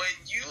when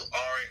you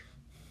aren't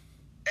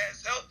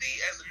as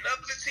healthy as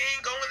another team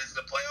going into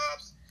the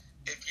playoffs,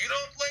 if you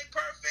don't play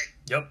perfect,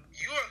 you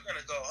are going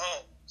to go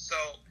home. So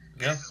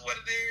this is what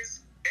it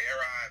is.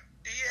 A-Rod,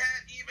 he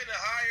had even a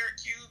higher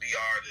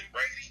QBR than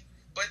Brady,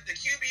 but the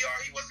QBR,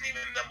 he wasn't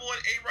even the number one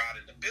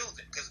A-Rod in the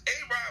building because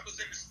A-Rod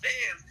was in the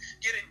stands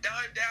getting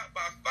dimed out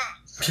by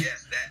Fox.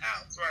 Yes, that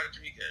Alex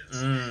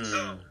Rodriguez.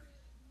 So,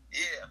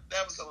 yeah,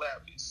 that was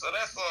hilarious. So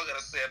that's all I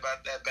got to say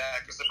about that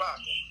Packers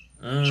debacle.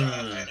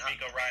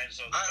 D'Amico Ryan,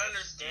 so I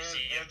understand,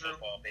 Andrew.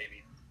 Football,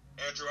 baby.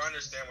 Andrew, I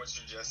understand what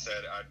you just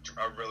said. I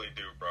really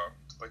do, bro.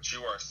 But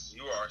you are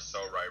so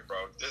right,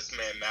 bro. This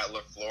man, Matt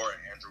LaFleur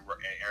and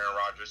Aaron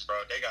Rodgers,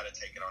 bro, they got to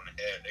take it on the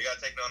head. They got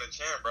to take it on the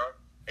chin, bro.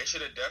 They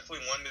should have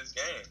definitely won this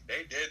game.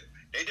 They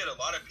did a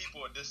lot of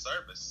people a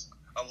disservice.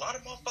 A lot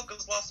of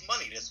motherfuckers lost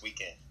money this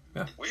weekend.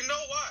 Yeah. We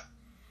know why.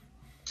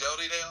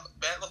 Jody,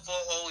 Matt LaFleur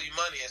owe you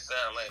money, it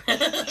sound like.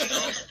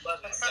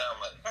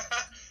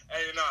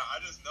 Hey, no, I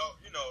just know,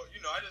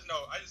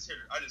 I just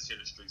hear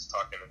the streets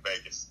talking in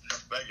Vegas.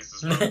 Vegas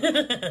is real. They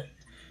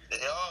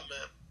are,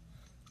 man.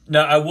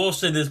 Now, I will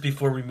say this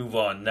before we move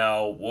on.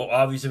 Now, well,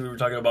 obviously, we were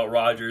talking about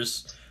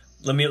Rodgers.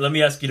 Let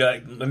me ask you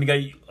that.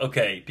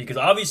 Okay, because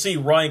obviously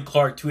Ryan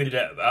Clark tweeted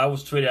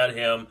at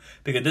him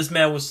because this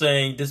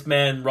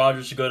man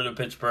Rodgers should go to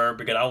Pittsburgh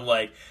because I'm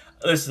like,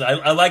 listen,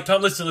 I like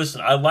Tom.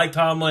 Listen, I like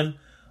Tomlin.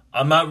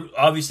 I'm not,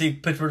 obviously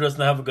Pittsburgh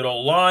doesn't have a good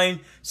old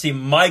line. See,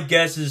 my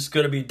guess is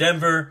going to be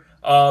Denver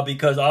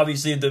because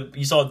obviously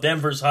you saw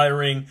Denver's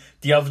hiring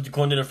the offensive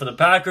coordinator for the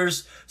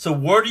Packers. So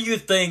where do you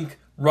think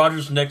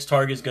Rodgers' next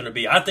target is going to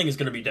be? I think it's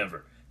going to be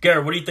Denver.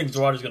 Garrett, where do you think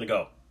Rodgers is going to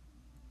go?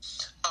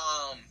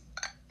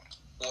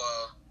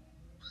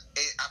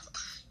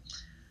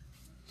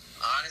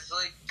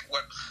 Honestly,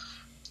 what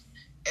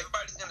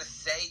everybody's going to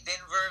say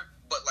Denver,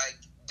 but like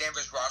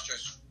Denver's roster,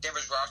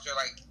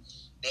 like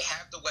they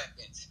have the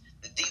weapons.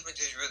 The defense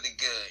is really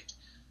good.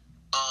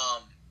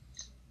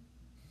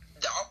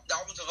 The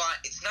offensive line,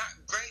 it's not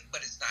great,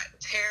 but it's not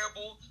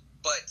terrible.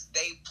 But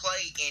they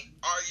play in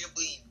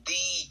arguably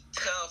the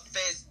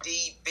toughest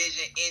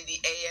division in the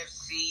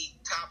AFC,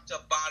 top to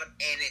bottom,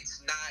 and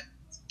it's not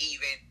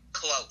even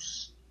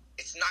close.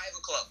 It's not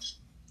even close.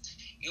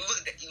 You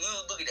look at the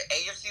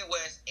AFC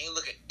West, and you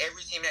look at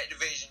every team in that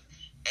division,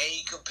 and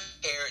you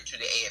compare it to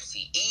the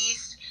AFC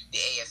East, the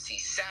AFC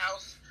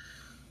South,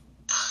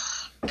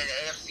 and the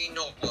AFC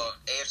North. Well,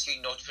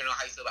 AFC North, depending on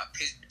how you feel about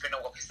Pittsburgh, depending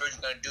on what Pittsburgh's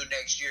going to do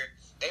next year,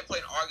 they play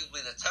in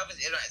arguably the toughest,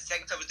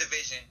 second toughest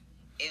division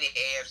in the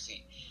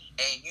AFC.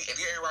 And if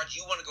you're Aaron Rodgers,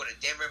 you want to go to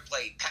Denver and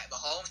play Pat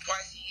Mahomes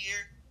twice a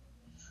year,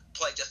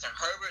 play Justin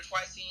Herbert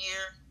twice a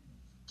year,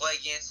 play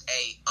against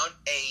I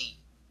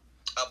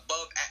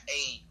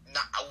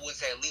wouldn't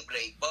say elite, but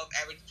a above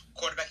average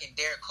quarterback in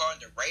Derek Carr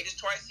and the Raiders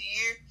twice a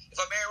year. If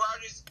I'm Aaron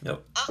Rodgers, Yep.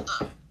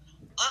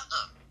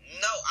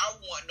 No, I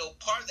want no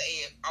part of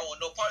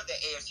the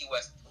AFC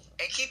West.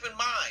 And keep in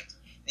mind,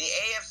 the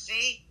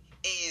AFC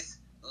is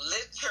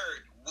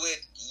littered with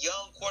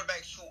young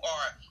quarterbacks who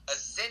are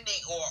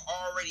ascending or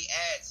already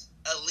at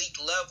elite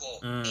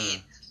level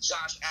in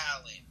Josh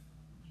Allen,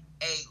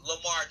 a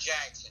Lamar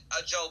Jackson,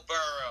 a Joe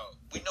Burrow.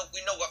 We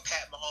know what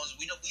Pat Mahomes.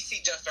 We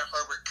see Justin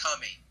Herbert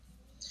coming.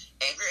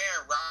 And if you're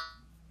Aaron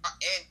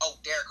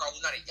Rodgers, Derek Carr,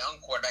 who's not a young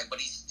quarterback, but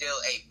he's still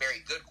a very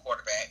good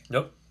quarterback.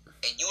 Yep.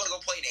 And you want to go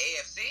play in the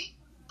AFC?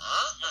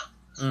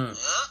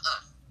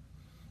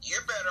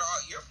 You're better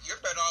off.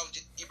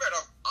 You're better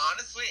off.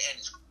 Honestly, and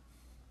as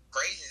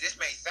crazy as this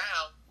may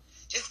sound,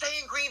 just stay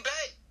in Green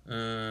Bay.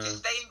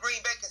 Just stay in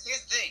Green Bay. Because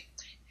here's the thing: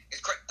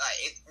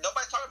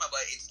 nobody's talking about,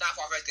 but it's not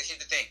far fetched. Because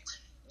here's the thing: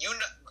 you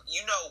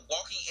know,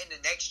 walking into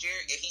next year,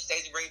 if he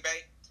stays in Green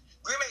Bay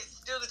is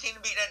still the team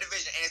to beat in that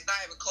division, and it's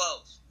not even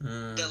close.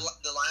 The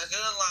Lions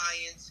are the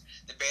Lions,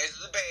 the Bears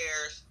are the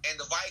Bears, and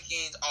the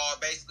Vikings are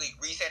basically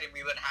resetting,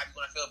 rebuilding. How you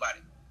going to feel about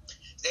it?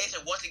 They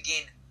said once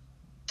again,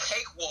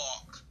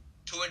 cakewalk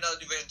to another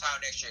division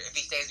title next year if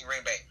he stays in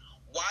Green Bay.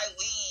 Why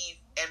leave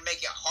and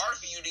make it hard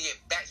for you to get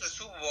back to the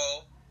Super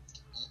Bowl?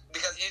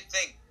 Because here's the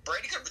thing: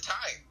 Brady could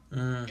retire.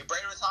 If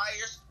Brady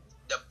retires,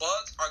 the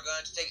Bucs are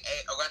going to take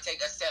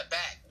a step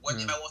back, whether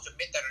anybody wants to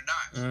admit that or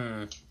not.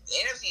 The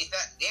NFC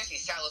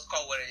South, let's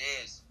call it what it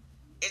is.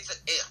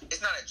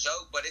 it's not a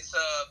joke, but it's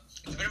a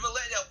bit of a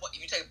letdown if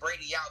you take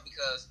Brady out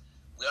because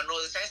we don't know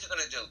what the Saints are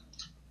gonna do.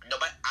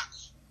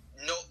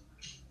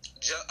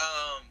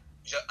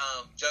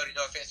 Jody,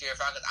 no offense to your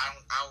Falcons, I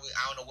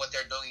don't know what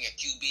they're doing at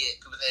QB.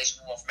 They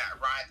should move off Matt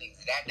Ryan, things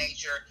of that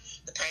nature.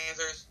 The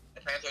Panthers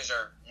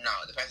are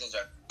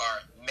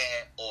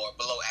meh or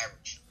below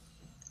average.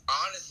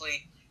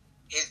 Honestly,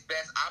 his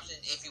best option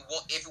if you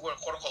were to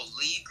quote unquote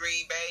leave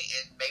Green Bay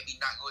and maybe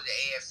not go to the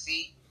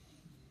AFC,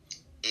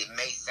 it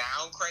may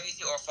sound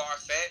crazy or far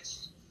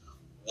fetched.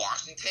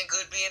 Washington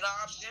could be an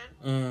option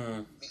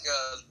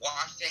because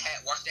Washington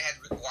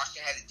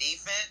has a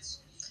defense.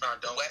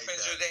 The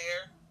weapons are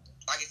there.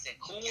 Like I said,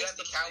 you have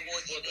the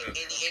Cowboys in the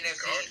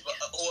NFC,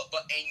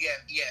 but you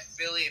have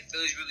Philly, and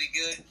Philly's really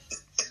good.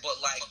 But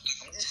like,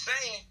 I'm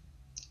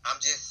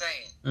just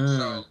saying.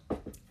 So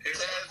there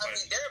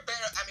are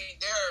better. I mean,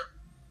 there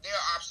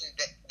are options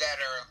that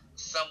are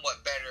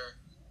somewhat better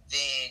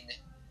than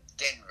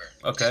Denver.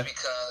 Okay.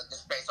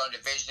 Just based on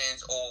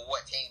divisions or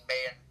what team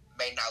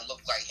may not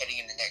look like heading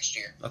into next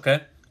year.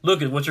 Okay.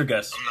 Lucas, what's your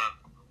guess?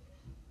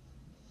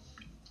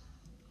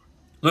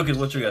 Lucas,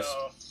 what's your guess?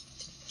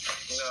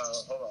 No,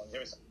 hold on. Give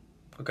me some.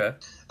 Okay.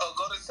 Oh,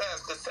 go to Taz,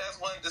 because Taz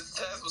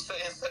was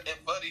saying something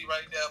funny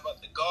right now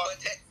about the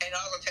guard. And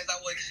also, Taz, I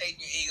wouldn't shake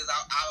your Eagles.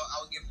 I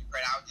would give you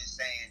credit. I was just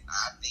saying,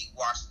 I think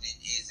Washington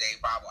is a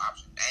viable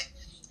option. And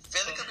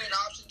Philly could be an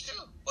option,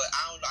 too. But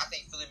I don't know. I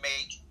think Philly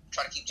may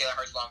try to keep Jalen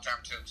Hurts long term,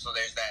 too. So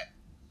there's that.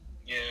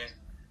 Yeah.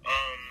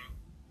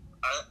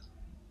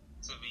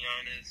 To be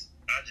honest,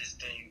 I just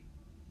think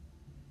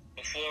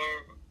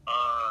before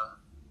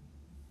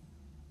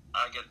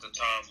I get to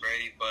Tom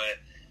Brady, but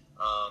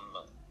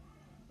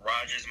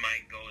Rodgers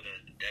might go to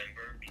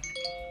Denver because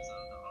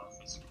the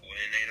offensive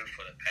coordinator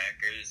for the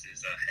Packers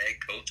is a head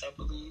coach, I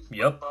believe.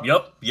 Yep.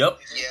 Yeah,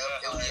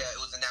 it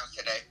was announced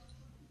today.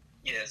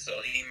 Yeah,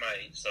 so he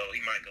might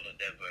go to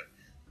Denver.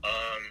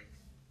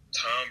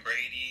 Tom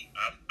Brady,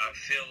 I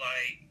feel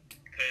like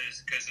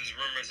because there's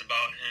rumors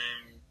about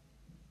him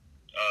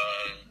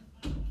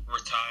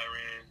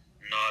retiring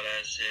and all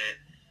that shit.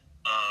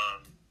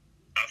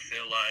 I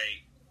feel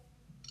like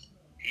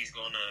he's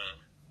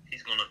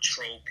gonna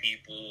troll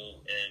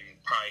people and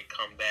probably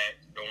come back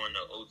during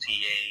the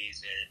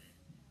OTAs and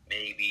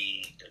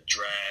maybe the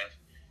draft.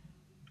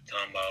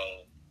 Talking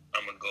about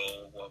I'm gonna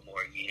go one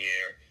more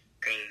year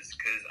because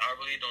I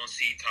really don't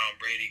see Tom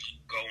Brady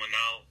going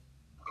out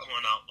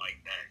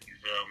like that. You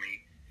feel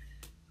me?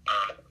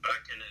 I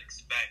can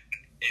expect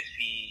if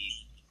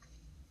he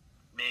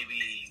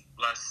maybe,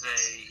 let's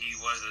say he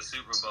was a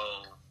Super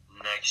Bowl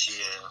next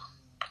year,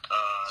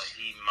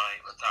 he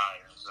might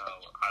retire. So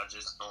I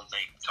just don't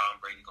think Tom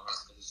Brady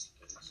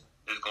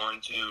is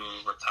going to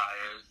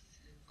retire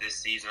this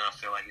season. I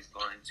feel like he's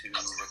going to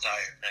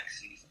retire next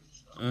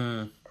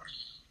season.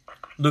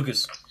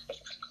 Lucas.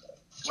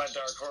 My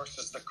dark horse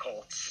is the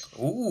Colts.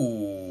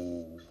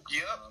 Ooh.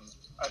 Yep.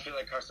 I feel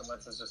like Carson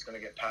Wentz is just going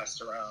to get passed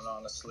around,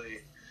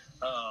 honestly.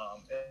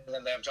 And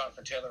then they have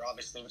Jonathan Taylor,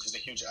 obviously, which is a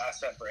huge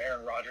asset for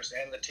Aaron Rodgers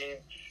and the team,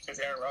 because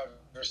Aaron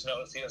Rodgers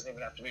knows he doesn't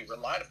even have to be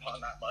relied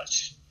upon that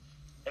much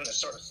in this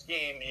sort of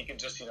scheme. He can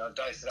just,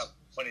 dice it up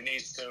when he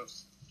needs to.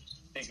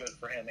 Be good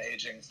for him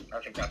aging. I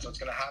think that's what's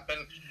going to happen.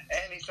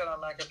 And he said on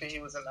McAfee he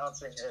was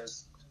announcing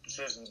his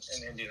decision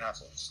in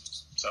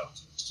Indianapolis. So.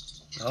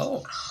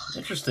 Oh,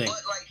 interesting.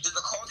 But, do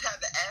the Colts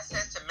have the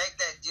assets to make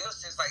that deal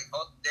since,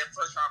 their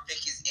first-round pick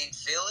is in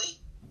Philly?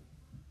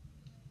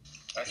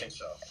 I think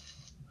so.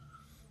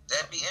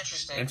 That'd be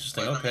interesting.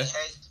 Interesting, but, okay.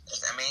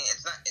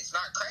 It's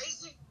not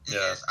crazy. It's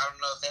Yeah. just, I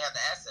don't know if they have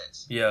the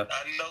assets. Yeah.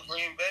 I know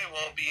Green Bay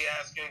won't be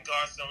asking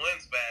Carson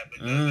Wentz back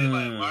because they're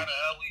like, why the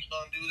hell we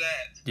gonna do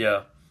that?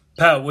 Yeah.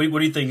 Pat, what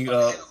do you think?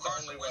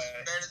 Carson Wentz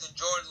is better than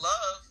Jordan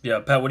Love. Yeah,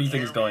 Pat, what do you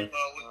think is going?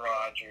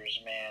 Rodgers,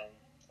 man.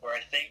 Where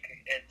I think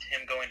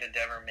him going to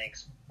Denver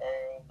makes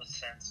all the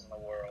sense in the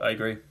world. I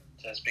agree.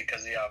 Just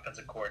because the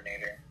offensive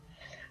coordinator.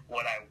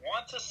 What I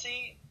want to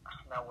see,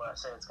 not what I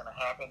say it's going to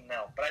happen,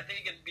 no. But I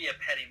think it'd be a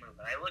petty move.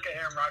 And I look at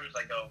Aaron Rodgers,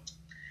 I go,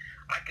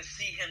 I could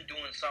see him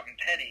doing something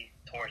petty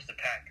towards the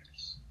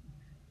Packers.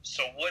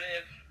 So what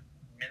if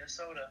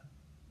Minnesota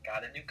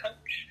got a new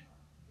coach?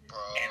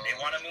 And they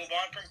want to move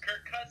on from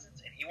Kirk Cousins,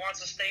 and he wants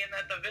to stay in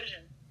that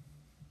division.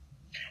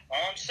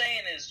 All I'm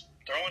saying is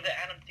throwing to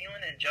Adam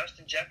Thielen and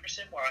Justin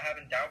Jefferson while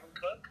having Dalvin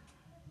Cook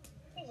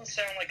doesn't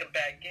sound like a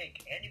bad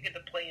gig. And you get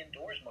to play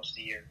indoors most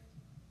of the year.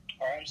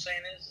 All I'm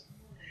saying is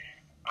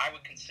I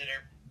would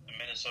consider the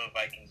Minnesota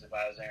Vikings if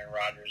I was Aaron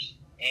Rodgers.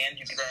 And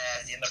you can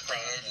in the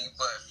process.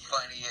 But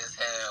funny as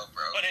hell,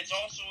 bro. But it's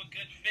also a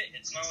good fit.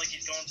 It's not like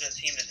he's going to a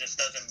team that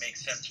just doesn't make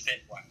sense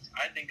fit-wise.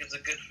 I think it's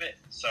a good fit.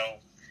 So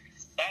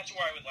that's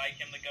where I would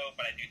like him to go,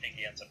 but I do think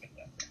he ends up in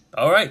that.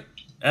 All right.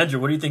 Andrew,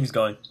 what do you think is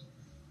going?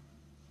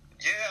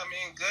 Yeah,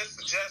 good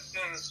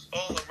suggestions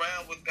all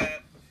around with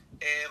that.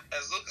 And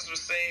as Lucas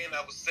was saying,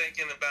 I was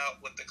thinking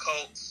about with the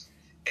Colts,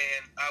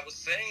 and I was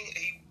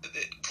saying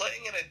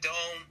playing in a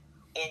dome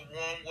or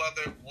warm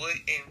weather would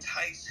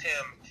entice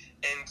him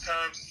in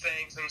terms of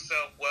saying to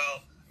himself,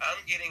 well,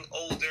 I'm getting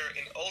older,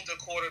 and older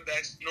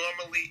quarterbacks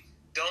normally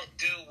don't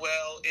do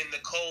well in the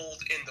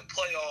cold in the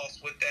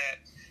playoffs with that.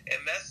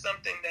 And that's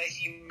something that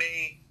he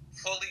may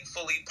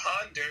fully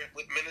ponder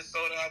with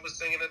Minnesota. I was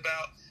thinking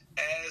about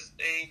as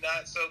a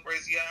not so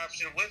crazy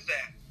option with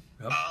that.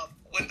 Yep.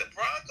 With the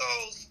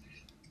Broncos,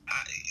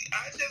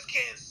 I just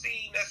can't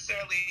see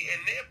necessarily,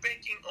 and they're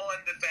banking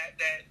on the fact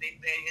that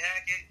Nathaniel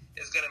Hackett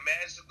is going to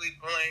magically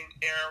bring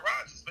Aaron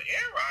Rodgers. But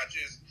Aaron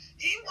Rodgers,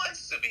 he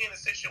wants to be in a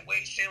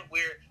situation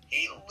where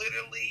he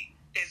literally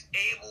is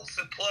able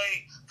to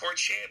play for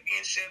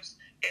championships,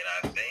 and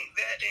I think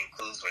that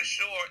includes for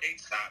sure a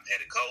top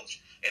head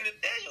coach. And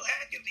Nathaniel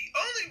Hackett, the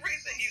only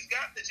reason he's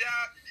got the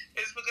job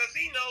is because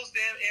he knows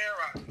damn Aaron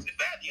Rodgers. In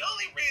fact, the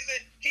only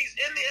reason he's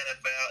in the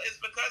NFL is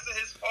because of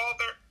his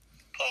father,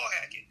 Paul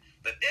Hackett.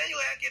 Nathaniel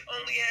Hackett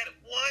only had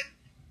one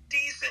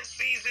decent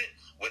season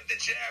with the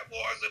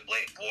Jaguars with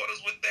Blake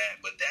Bortles with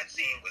that, but that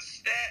team was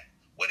stacked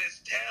with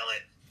his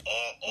talent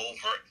all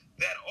over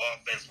that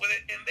offense with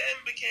it, and then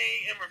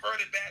became and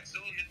reverted back to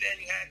who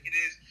Nathaniel Hackett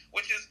is,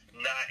 which is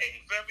not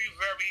a very,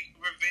 very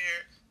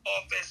revered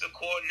offensive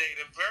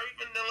coordinator. Very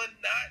vanilla,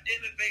 not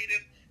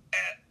innovative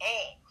at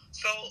all.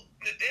 So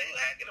Nathaniel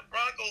Hackett and the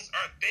Broncos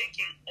are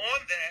banking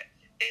on that,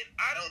 and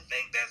I don't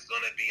think that's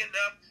going to be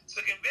enough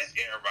to convince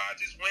Aaron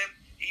Rodgers when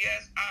he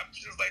has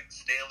options like the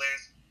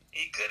Steelers.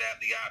 He could have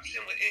the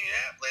option with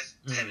Indianapolis.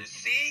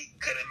 Tennessee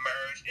could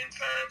emerge in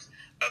terms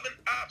of an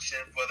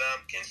option for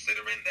them,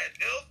 considering that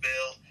they'll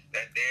feel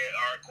that they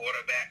are a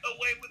quarterback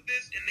away with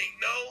this, and they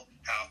know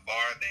how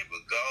far they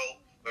would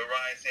go with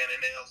Ryan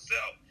Tannehill. So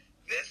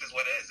this is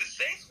what it is. The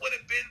Saints would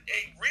have been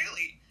a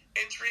really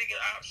intriguing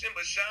option,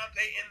 but Sean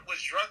Payton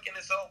was drunk in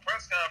his whole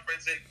press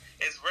conference and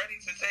is ready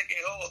to take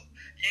a whole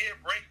year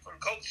break from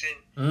coaching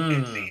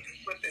and see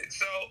with it.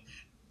 So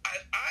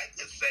I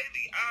could say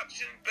the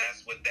option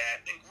best with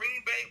that, and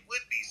Green Bay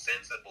would be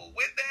sensible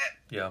with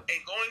that. Yeah. And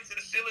going to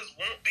the Steelers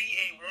won't be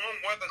a warm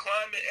weather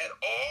climate at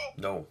all.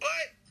 No.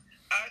 But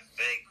I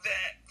think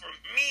that for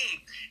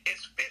me,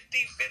 it's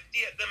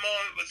 50-50 at the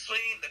moment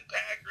between the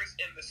Packers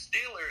and the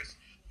Steelers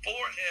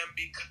for him,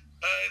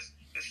 because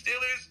the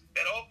Steelers,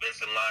 that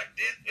offensive line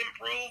did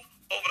improve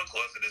over the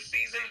course of the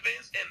season,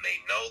 Vince, and they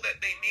know that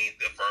they need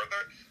to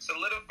further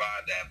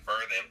solidify that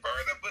further and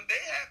further, but they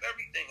have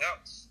everything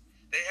else.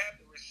 They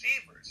have the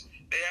receivers.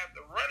 They have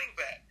the running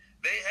back.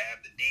 They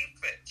have the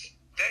defense.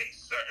 They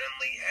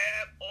certainly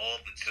have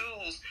all the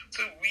tools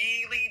to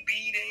really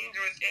be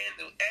dangerous,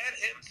 and to add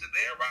him to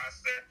their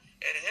roster,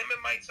 and him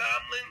and Mike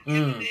Tomlin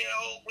giving their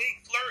old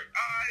wink flirt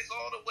eyes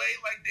all the way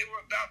like they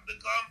were about to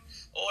come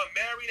or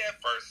married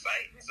at first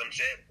sight and some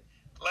shit.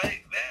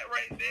 Like that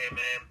right there,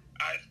 man,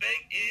 I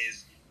think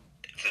is,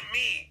 to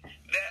me,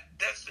 that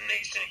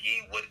destination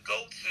he would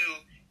go to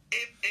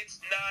if it's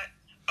not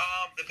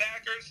the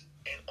Packers.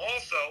 And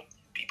also,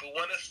 people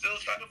want to still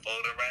try to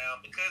fold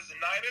around because the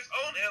Niners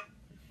own him.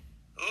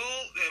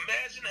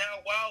 Imagine how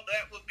wild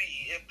that would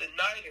be if the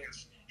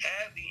Niners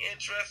had the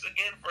interest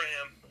again for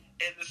him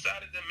and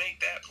decided to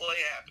make that play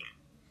happen.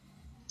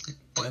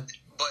 But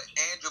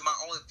Andrew, my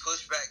only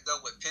pushback though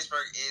with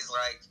Pittsburgh is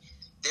like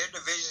their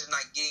division is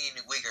not getting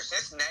any weaker.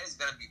 Cincinnati's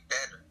going to be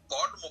better.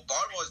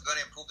 Baltimore is going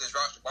to improve this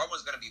roster. Baltimore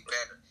is going to be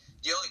better.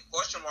 The only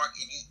question mark,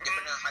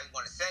 depending on how you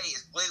want to say,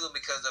 is Cleveland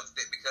because of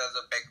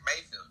Baker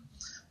Mayfield.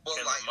 But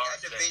like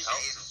that division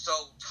is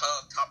so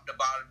tough, top to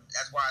bottom.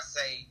 That's why I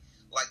say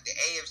like the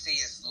AFC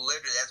is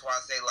literally. That's why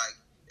I say like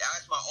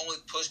that's my only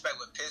pushback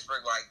with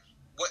Pittsburgh. Like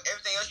what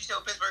everything else you said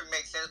with Pittsburgh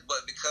makes sense,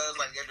 but because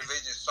like their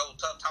division is so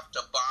tough, top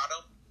to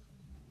bottom,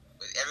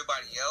 with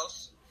everybody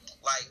else,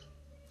 like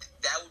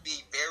that would be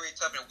very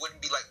tough, and it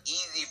wouldn't be like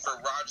easy for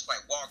Rodgers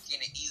like walk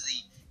in and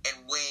easy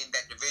and win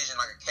that division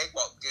like a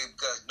cakewalk game,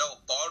 because no,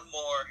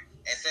 Baltimore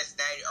and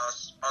Cincinnati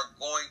are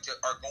going to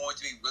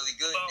be really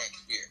good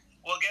next year.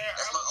 Well, Gary,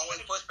 that's my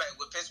only pushback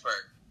with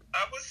Pittsburgh.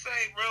 I would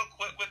say real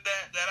quick with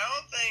that I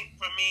don't think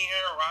for me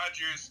Aaron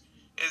Rodgers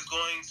is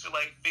going to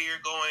like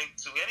fear going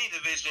to any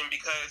division,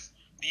 because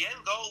the end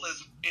goal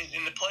is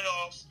in the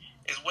playoffs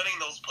is winning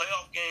those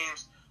playoff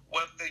games,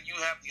 whether you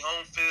have the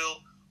home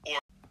field or.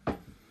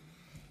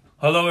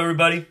 Hello,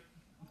 everybody.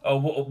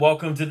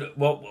 Welcome to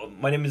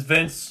my name is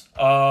Vince.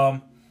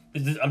 I'm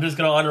just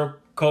gonna honor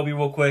Kobe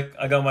real quick.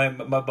 I got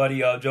my buddy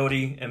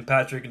Jody and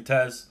Patrick and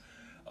Tez.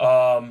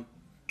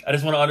 I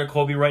just want to honor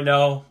Kobe right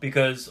now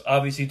because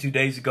obviously 2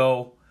 days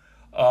ago,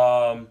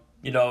 2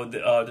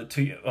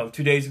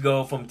 days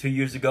ago from 2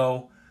 years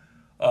ago,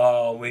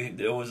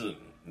 there was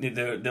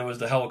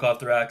the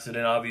helicopter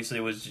accident. Obviously,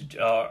 it was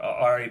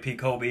R.I.P.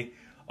 Kobe,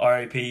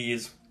 R.I.P.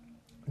 his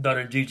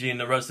daughter Gigi, and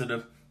the rest of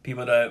the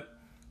people that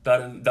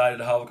died in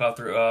the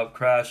helicopter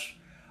crash.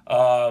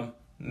 Man,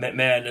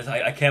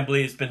 I can't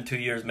believe it's been 2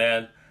 years,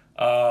 man.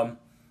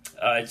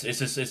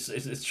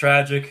 It's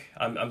tragic.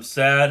 I'm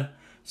sad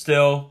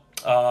still.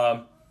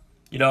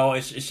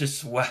 It's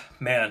just,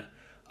 man.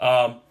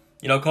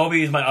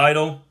 Kobe is my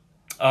idol.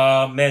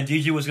 Man,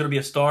 Gigi was going to be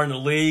a star in the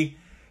league.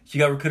 She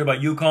got recruited by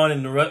UConn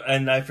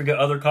and I forget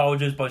other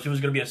colleges, but she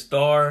was going to be a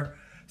star.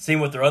 Same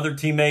with her other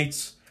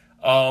teammates.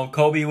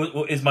 Kobe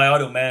is my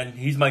idol, man.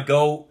 He's my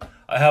GOAT.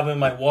 I have him in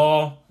my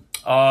wall.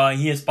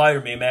 He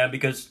inspired me, man,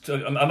 because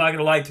I'm not going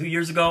to lie, 2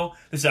 years ago,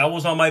 listen, I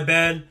was on my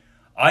bed.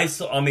 I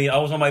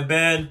was on my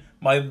bed.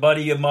 My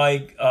buddy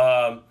Mike,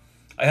 I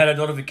had a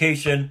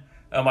notification.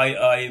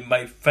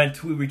 My friend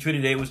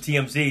retweeted it was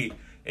TMZ.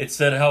 It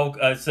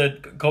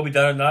said Kobe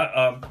died in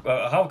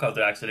a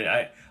helicopter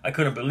accident. I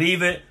couldn't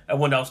believe it. I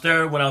went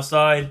downstairs, went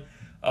outside.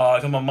 I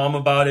told my mom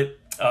about it.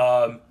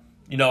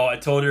 I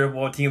told her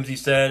what TMZ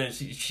said, and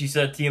she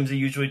said TMZ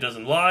usually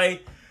doesn't lie.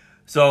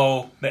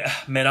 So,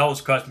 man, I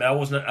was crushed, man.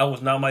 I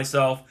was not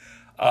myself.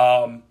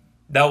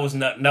 That was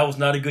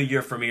not a good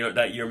year for me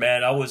that year,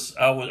 man. I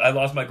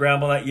lost my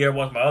grandma that year.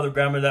 Lost my other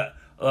grandma that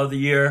other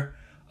year.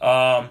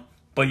 But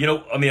I'm not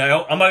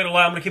gonna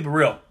lie. I'm gonna keep it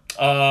real.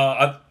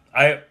 I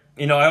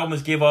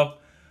almost gave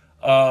up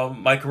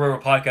my career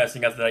with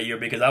podcasting after that year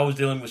because I was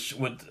dealing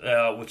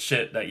with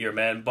shit that year,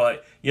 man.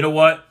 But you know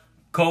what?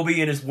 Kobe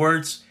and his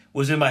words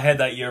was in my head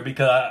that year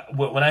because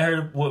when I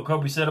heard what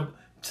Kobe said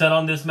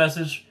on this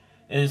message,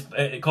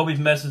 Kobe's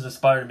message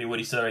inspired me. What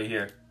he said right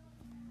here.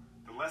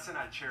 The lesson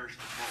I cherish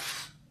the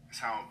most is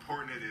how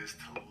important it is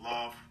to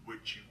love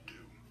what you do.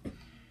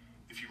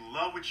 If you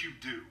love what you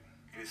do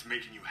and it's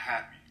making you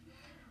happy,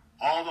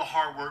 all the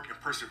hard work and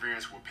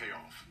perseverance will pay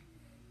off.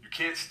 You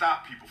can't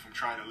stop people from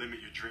trying to limit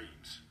your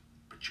dreams,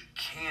 but you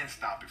can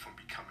stop it from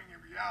becoming a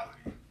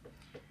reality.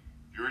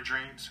 Your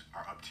dreams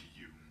are up to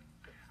you.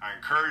 I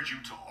encourage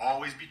you to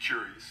always be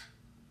curious,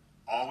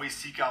 always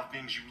seek out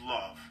things you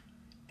love,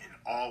 and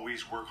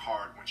always work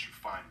hard once you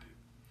find it.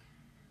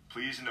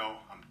 Please know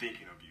I'm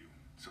thinking of you,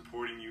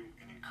 supporting you,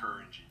 and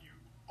encouraging you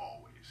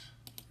always.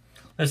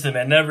 Listen,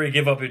 man, never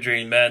give up your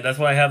dream, man. That's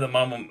why I have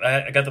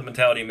I got the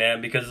mentality,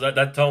 man, because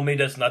that told me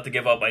that's not to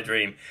give up my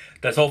dream.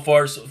 That's so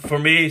far in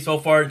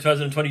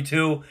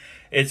 2022,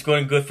 it's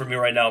going good for me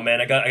right now, man.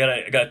 I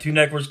got 2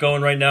 networks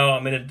going right now.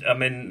 I'm in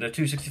the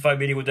 265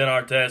 meeting with Dan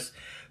Artest.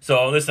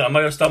 So listen, I'm not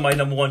gonna stop my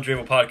number one dream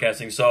of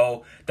podcasting.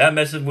 So that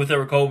message with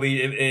Kobe,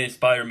 it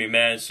inspired me,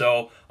 man.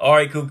 So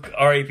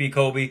R.A.P.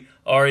 Kobe,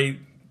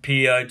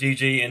 R.A.P.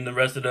 Gigi, and the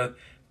rest of the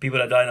people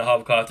that died in the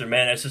helicopter,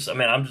 man. It's just,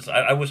 man,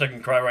 I wish I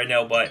could cry right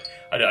now, but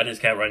I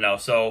just can't right now.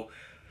 So,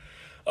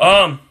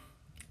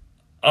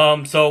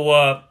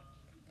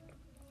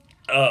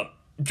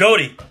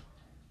 Jody,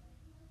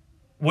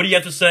 what do you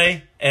have to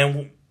say,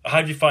 and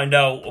how did you find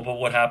out about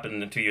what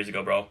happened 2 years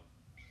ago, bro?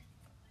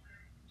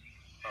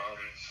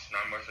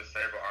 Not much to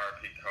say about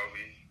R.P.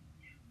 Kobe,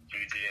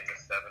 Gigi, and the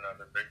 7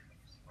 other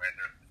victims. May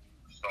their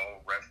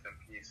soul rest in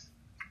peace.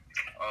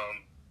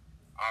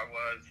 I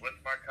was with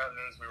my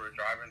cousins. We were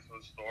driving to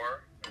a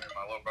store, and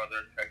my little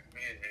brother texted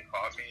me and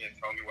called me and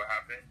told me what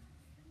happened.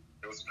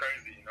 It was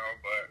crazy,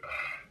 but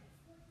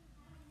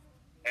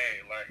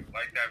hey,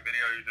 like that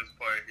video you just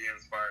played, he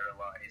inspired a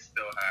lot. He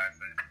still has,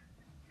 and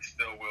he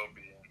still will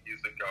be. And he's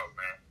the GOAT,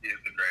 man. He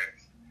is the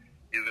greatest.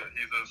 He's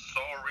the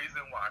sole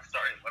reason why I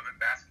started loving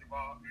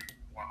basketball.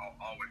 Why I'll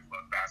always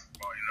love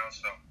basketball,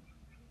 so,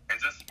 and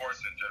just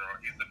sports in general.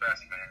 He's the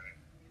best, man.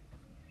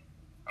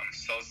 I'm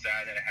so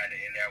sad that it had to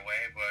end that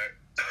way, but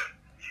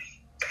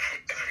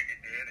it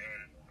did,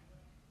 and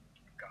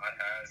God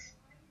has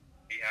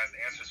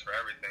answers for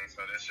everything,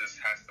 so this just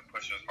has to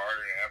push us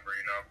harder than ever,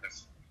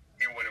 because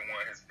he wouldn't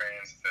want his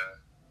fans to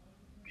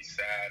be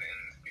sad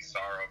and be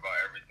sorrow about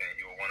everything.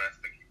 He would want us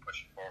to keep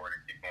pushing forward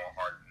and keep going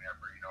harder than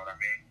ever, you know what I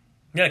mean?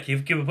 Yeah,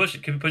 keep it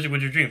pushing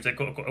with your dreams.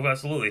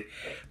 Absolutely.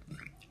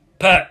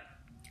 Pat,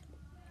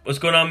 what's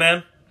going on,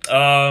 man?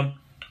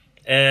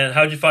 And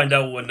how'd you find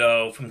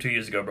out from 2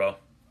 years ago, bro?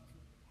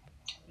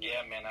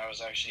 Yeah, man, I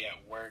was actually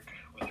at work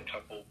with a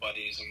couple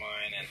buddies of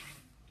mine, and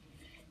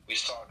we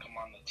saw it come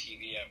on the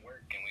TV at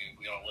work, and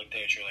we all looked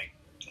at each other like,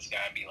 this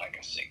gotta be like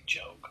a sick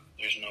joke.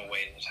 There's no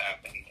way this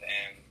happened.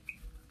 And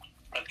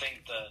I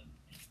think the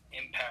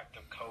impact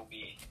of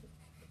Kobe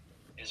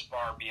is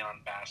far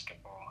beyond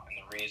basketball, and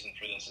the reason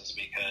for this is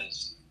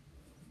because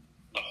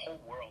the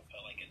whole world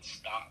felt like it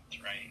stopped,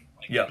 right?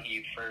 When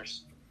he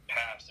first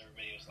passed,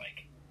 everybody was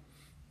like,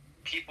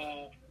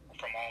 people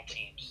from all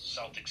teams,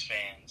 Celtics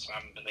fans,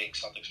 I'm a big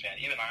Celtics fan,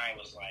 even I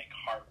was like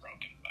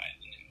heartbroken by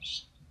the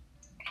news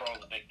for all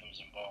the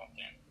victims involved.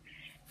 And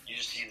you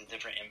just see the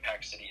different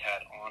impacts that he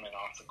had on and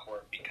off the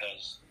court,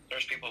 because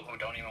there's people who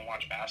don't even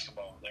watch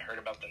basketball. They heard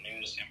about the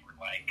news and were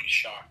like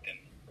shocked and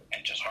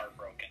just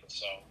heartbroken.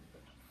 So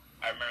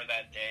I remember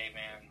that day,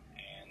 man,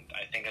 and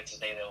I think it's a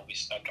day that will be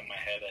stuck in my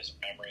head as a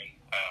memory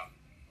of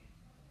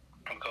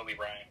Kobe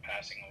Bryant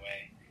passing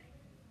away.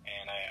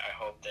 And I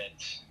hope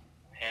that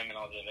him and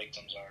all the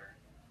victims are,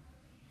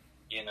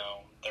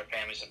 their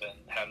families have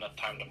had enough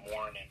time to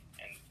mourn, and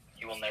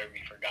he will never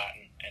be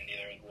forgotten, and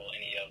neither will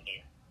any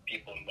other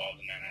people involved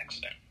in that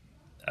accident.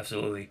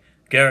 Absolutely.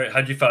 Garrett,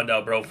 how'd you find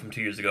out, bro, from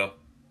 2 years ago?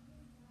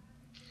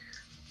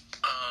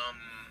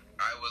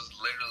 I was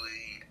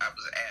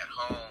at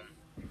home.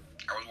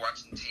 I was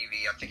watching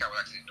TV. I think I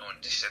was actually doing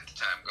this at the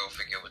time. Go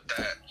figure with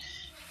that.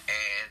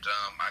 And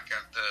I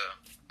got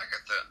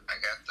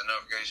the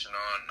notification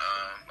on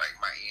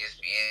my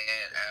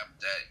ESPN app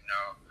that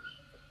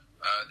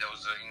there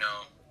was a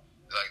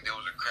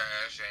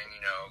crash, and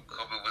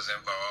Kobe was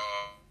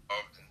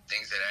involved and things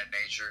things of that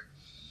nature.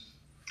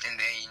 And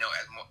then, you know,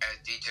 as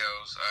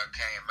details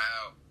came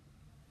out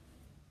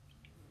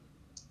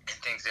and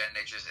things of that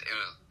nature,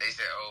 they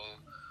said, oh,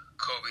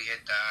 Kobe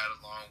had died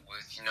along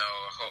with, you know,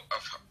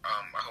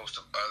 a host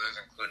of others,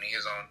 including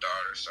his own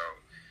daughter. So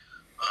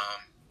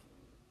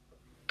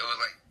it was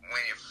like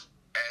when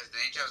all the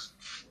details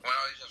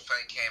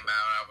came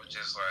out, I was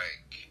just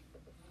like,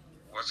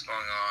 what's going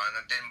on?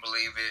 I didn't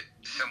believe it.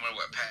 Similar to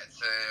what Pat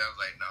said, I was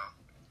like, no,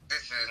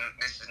 this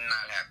is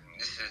not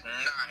happening. This is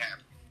not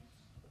happening.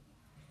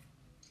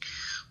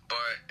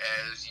 But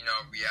as, you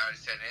know,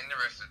 reality set in the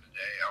rest of the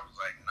day, I was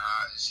like,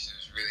 nah, this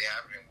is really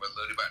happening. We're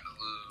literally about to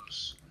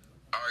lose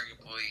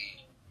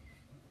arguably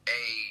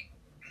a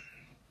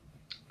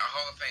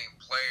Hall of Fame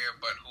player,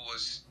 but who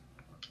was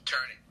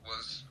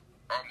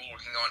almost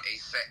working on a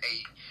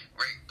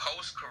great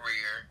post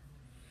career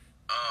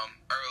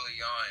early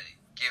on,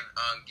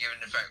 given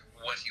the fact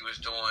what he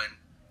was doing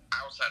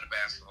outside of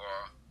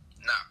basketball,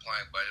 not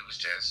playing. But it was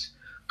just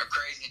a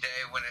crazy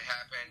day when it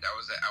happened. I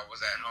was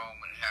at home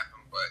when it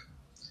happened, but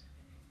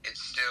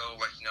it's still,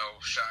 like, you know,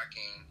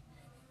 shocking.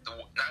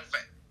 Not the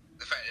fact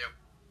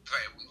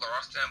that we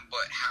lost him,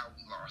 but how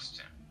we lost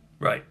him.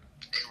 Right.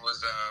 It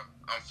was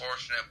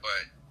unfortunate,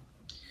 but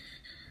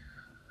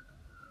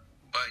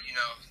you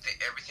know,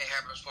 everything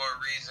happens for a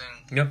reason.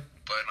 Yep.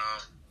 But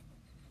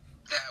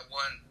that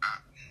one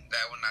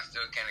I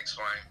still can't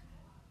explain.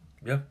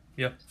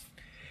 Yep.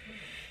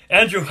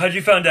 Andrew, how'd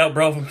you find out,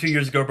 bro, from 2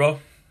 years ago, bro?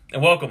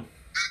 And welcome.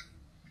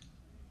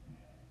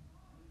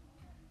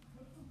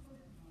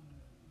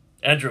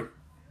 Andrew.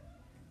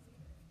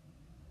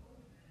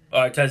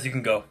 All right, Taz, you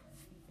can go.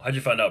 How'd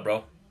you find out,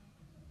 bro?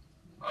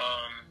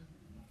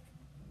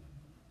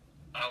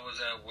 I was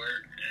at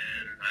work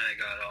and I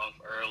got off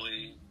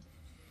early,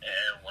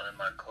 and one of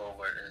my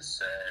coworkers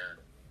said,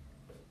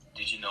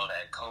 "Did you know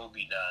that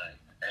Kobe died?"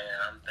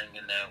 And I'm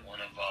thinking that one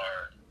of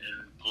our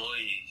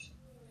employees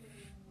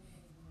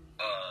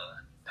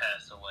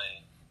passed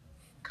away,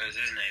 because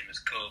his name is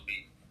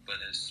Kobe, but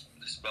it's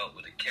spelled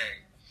with a K.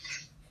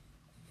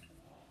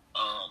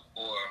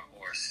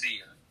 Or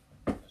Sia,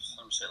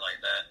 some shit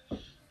like that.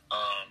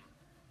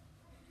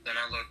 Then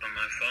I looked on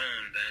my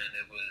phone, then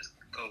it was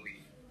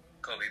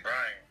Kobe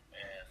Bryant,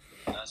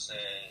 and I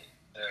said,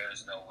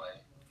 "There's no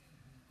way."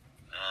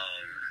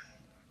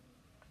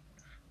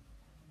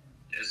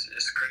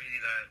 It's crazy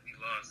that we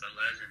lost a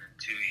legend in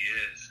 2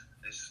 years.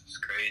 It's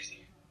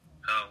crazy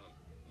how,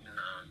 you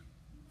know,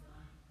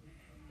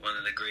 one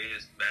of the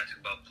greatest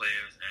basketball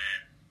players,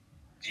 and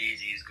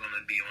Gigi is going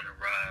to be on the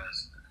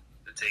rise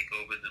to take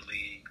over the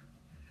league.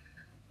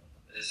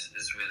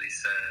 It's really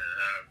sad.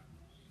 I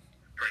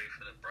pray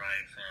for the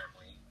Bryant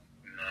family.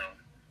 You know,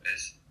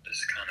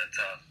 it's kind of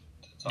tough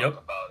to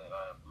talk about it.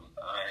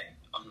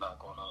 I'm not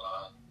going to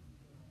lie.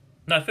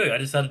 No, I feel you. I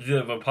just had to do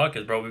it for a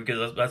podcast, bro,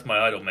 because that's my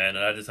idol, man,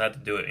 and I just had to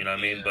do it. You know what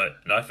I mean? But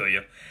no, I feel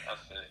you. I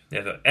feel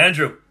you. Yeah,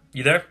 Andrew,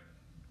 you there?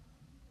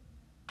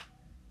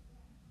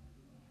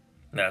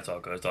 Nah, it's all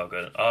good. It's all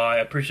good. I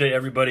appreciate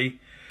everybody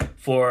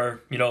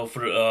for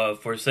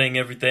saying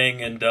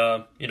everything, and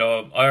you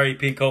know,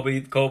 R.E.P.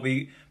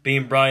 Kobe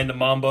being Brian the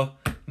Mamba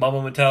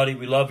mentality.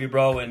 We love you,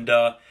 bro, and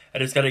I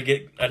just had to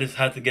get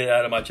it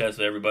out of my chest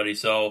to everybody.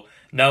 So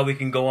now we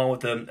can go on with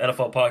the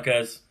NFL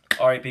podcast.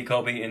 R.E.P.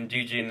 Kobe and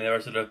Gigi and the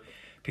rest of the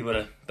people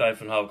that died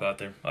from the Holocaust out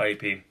there.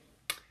 R.E.P.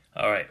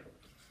 All right,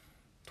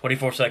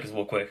 24 seconds,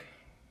 real quick.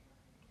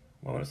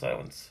 Moment of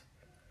silence.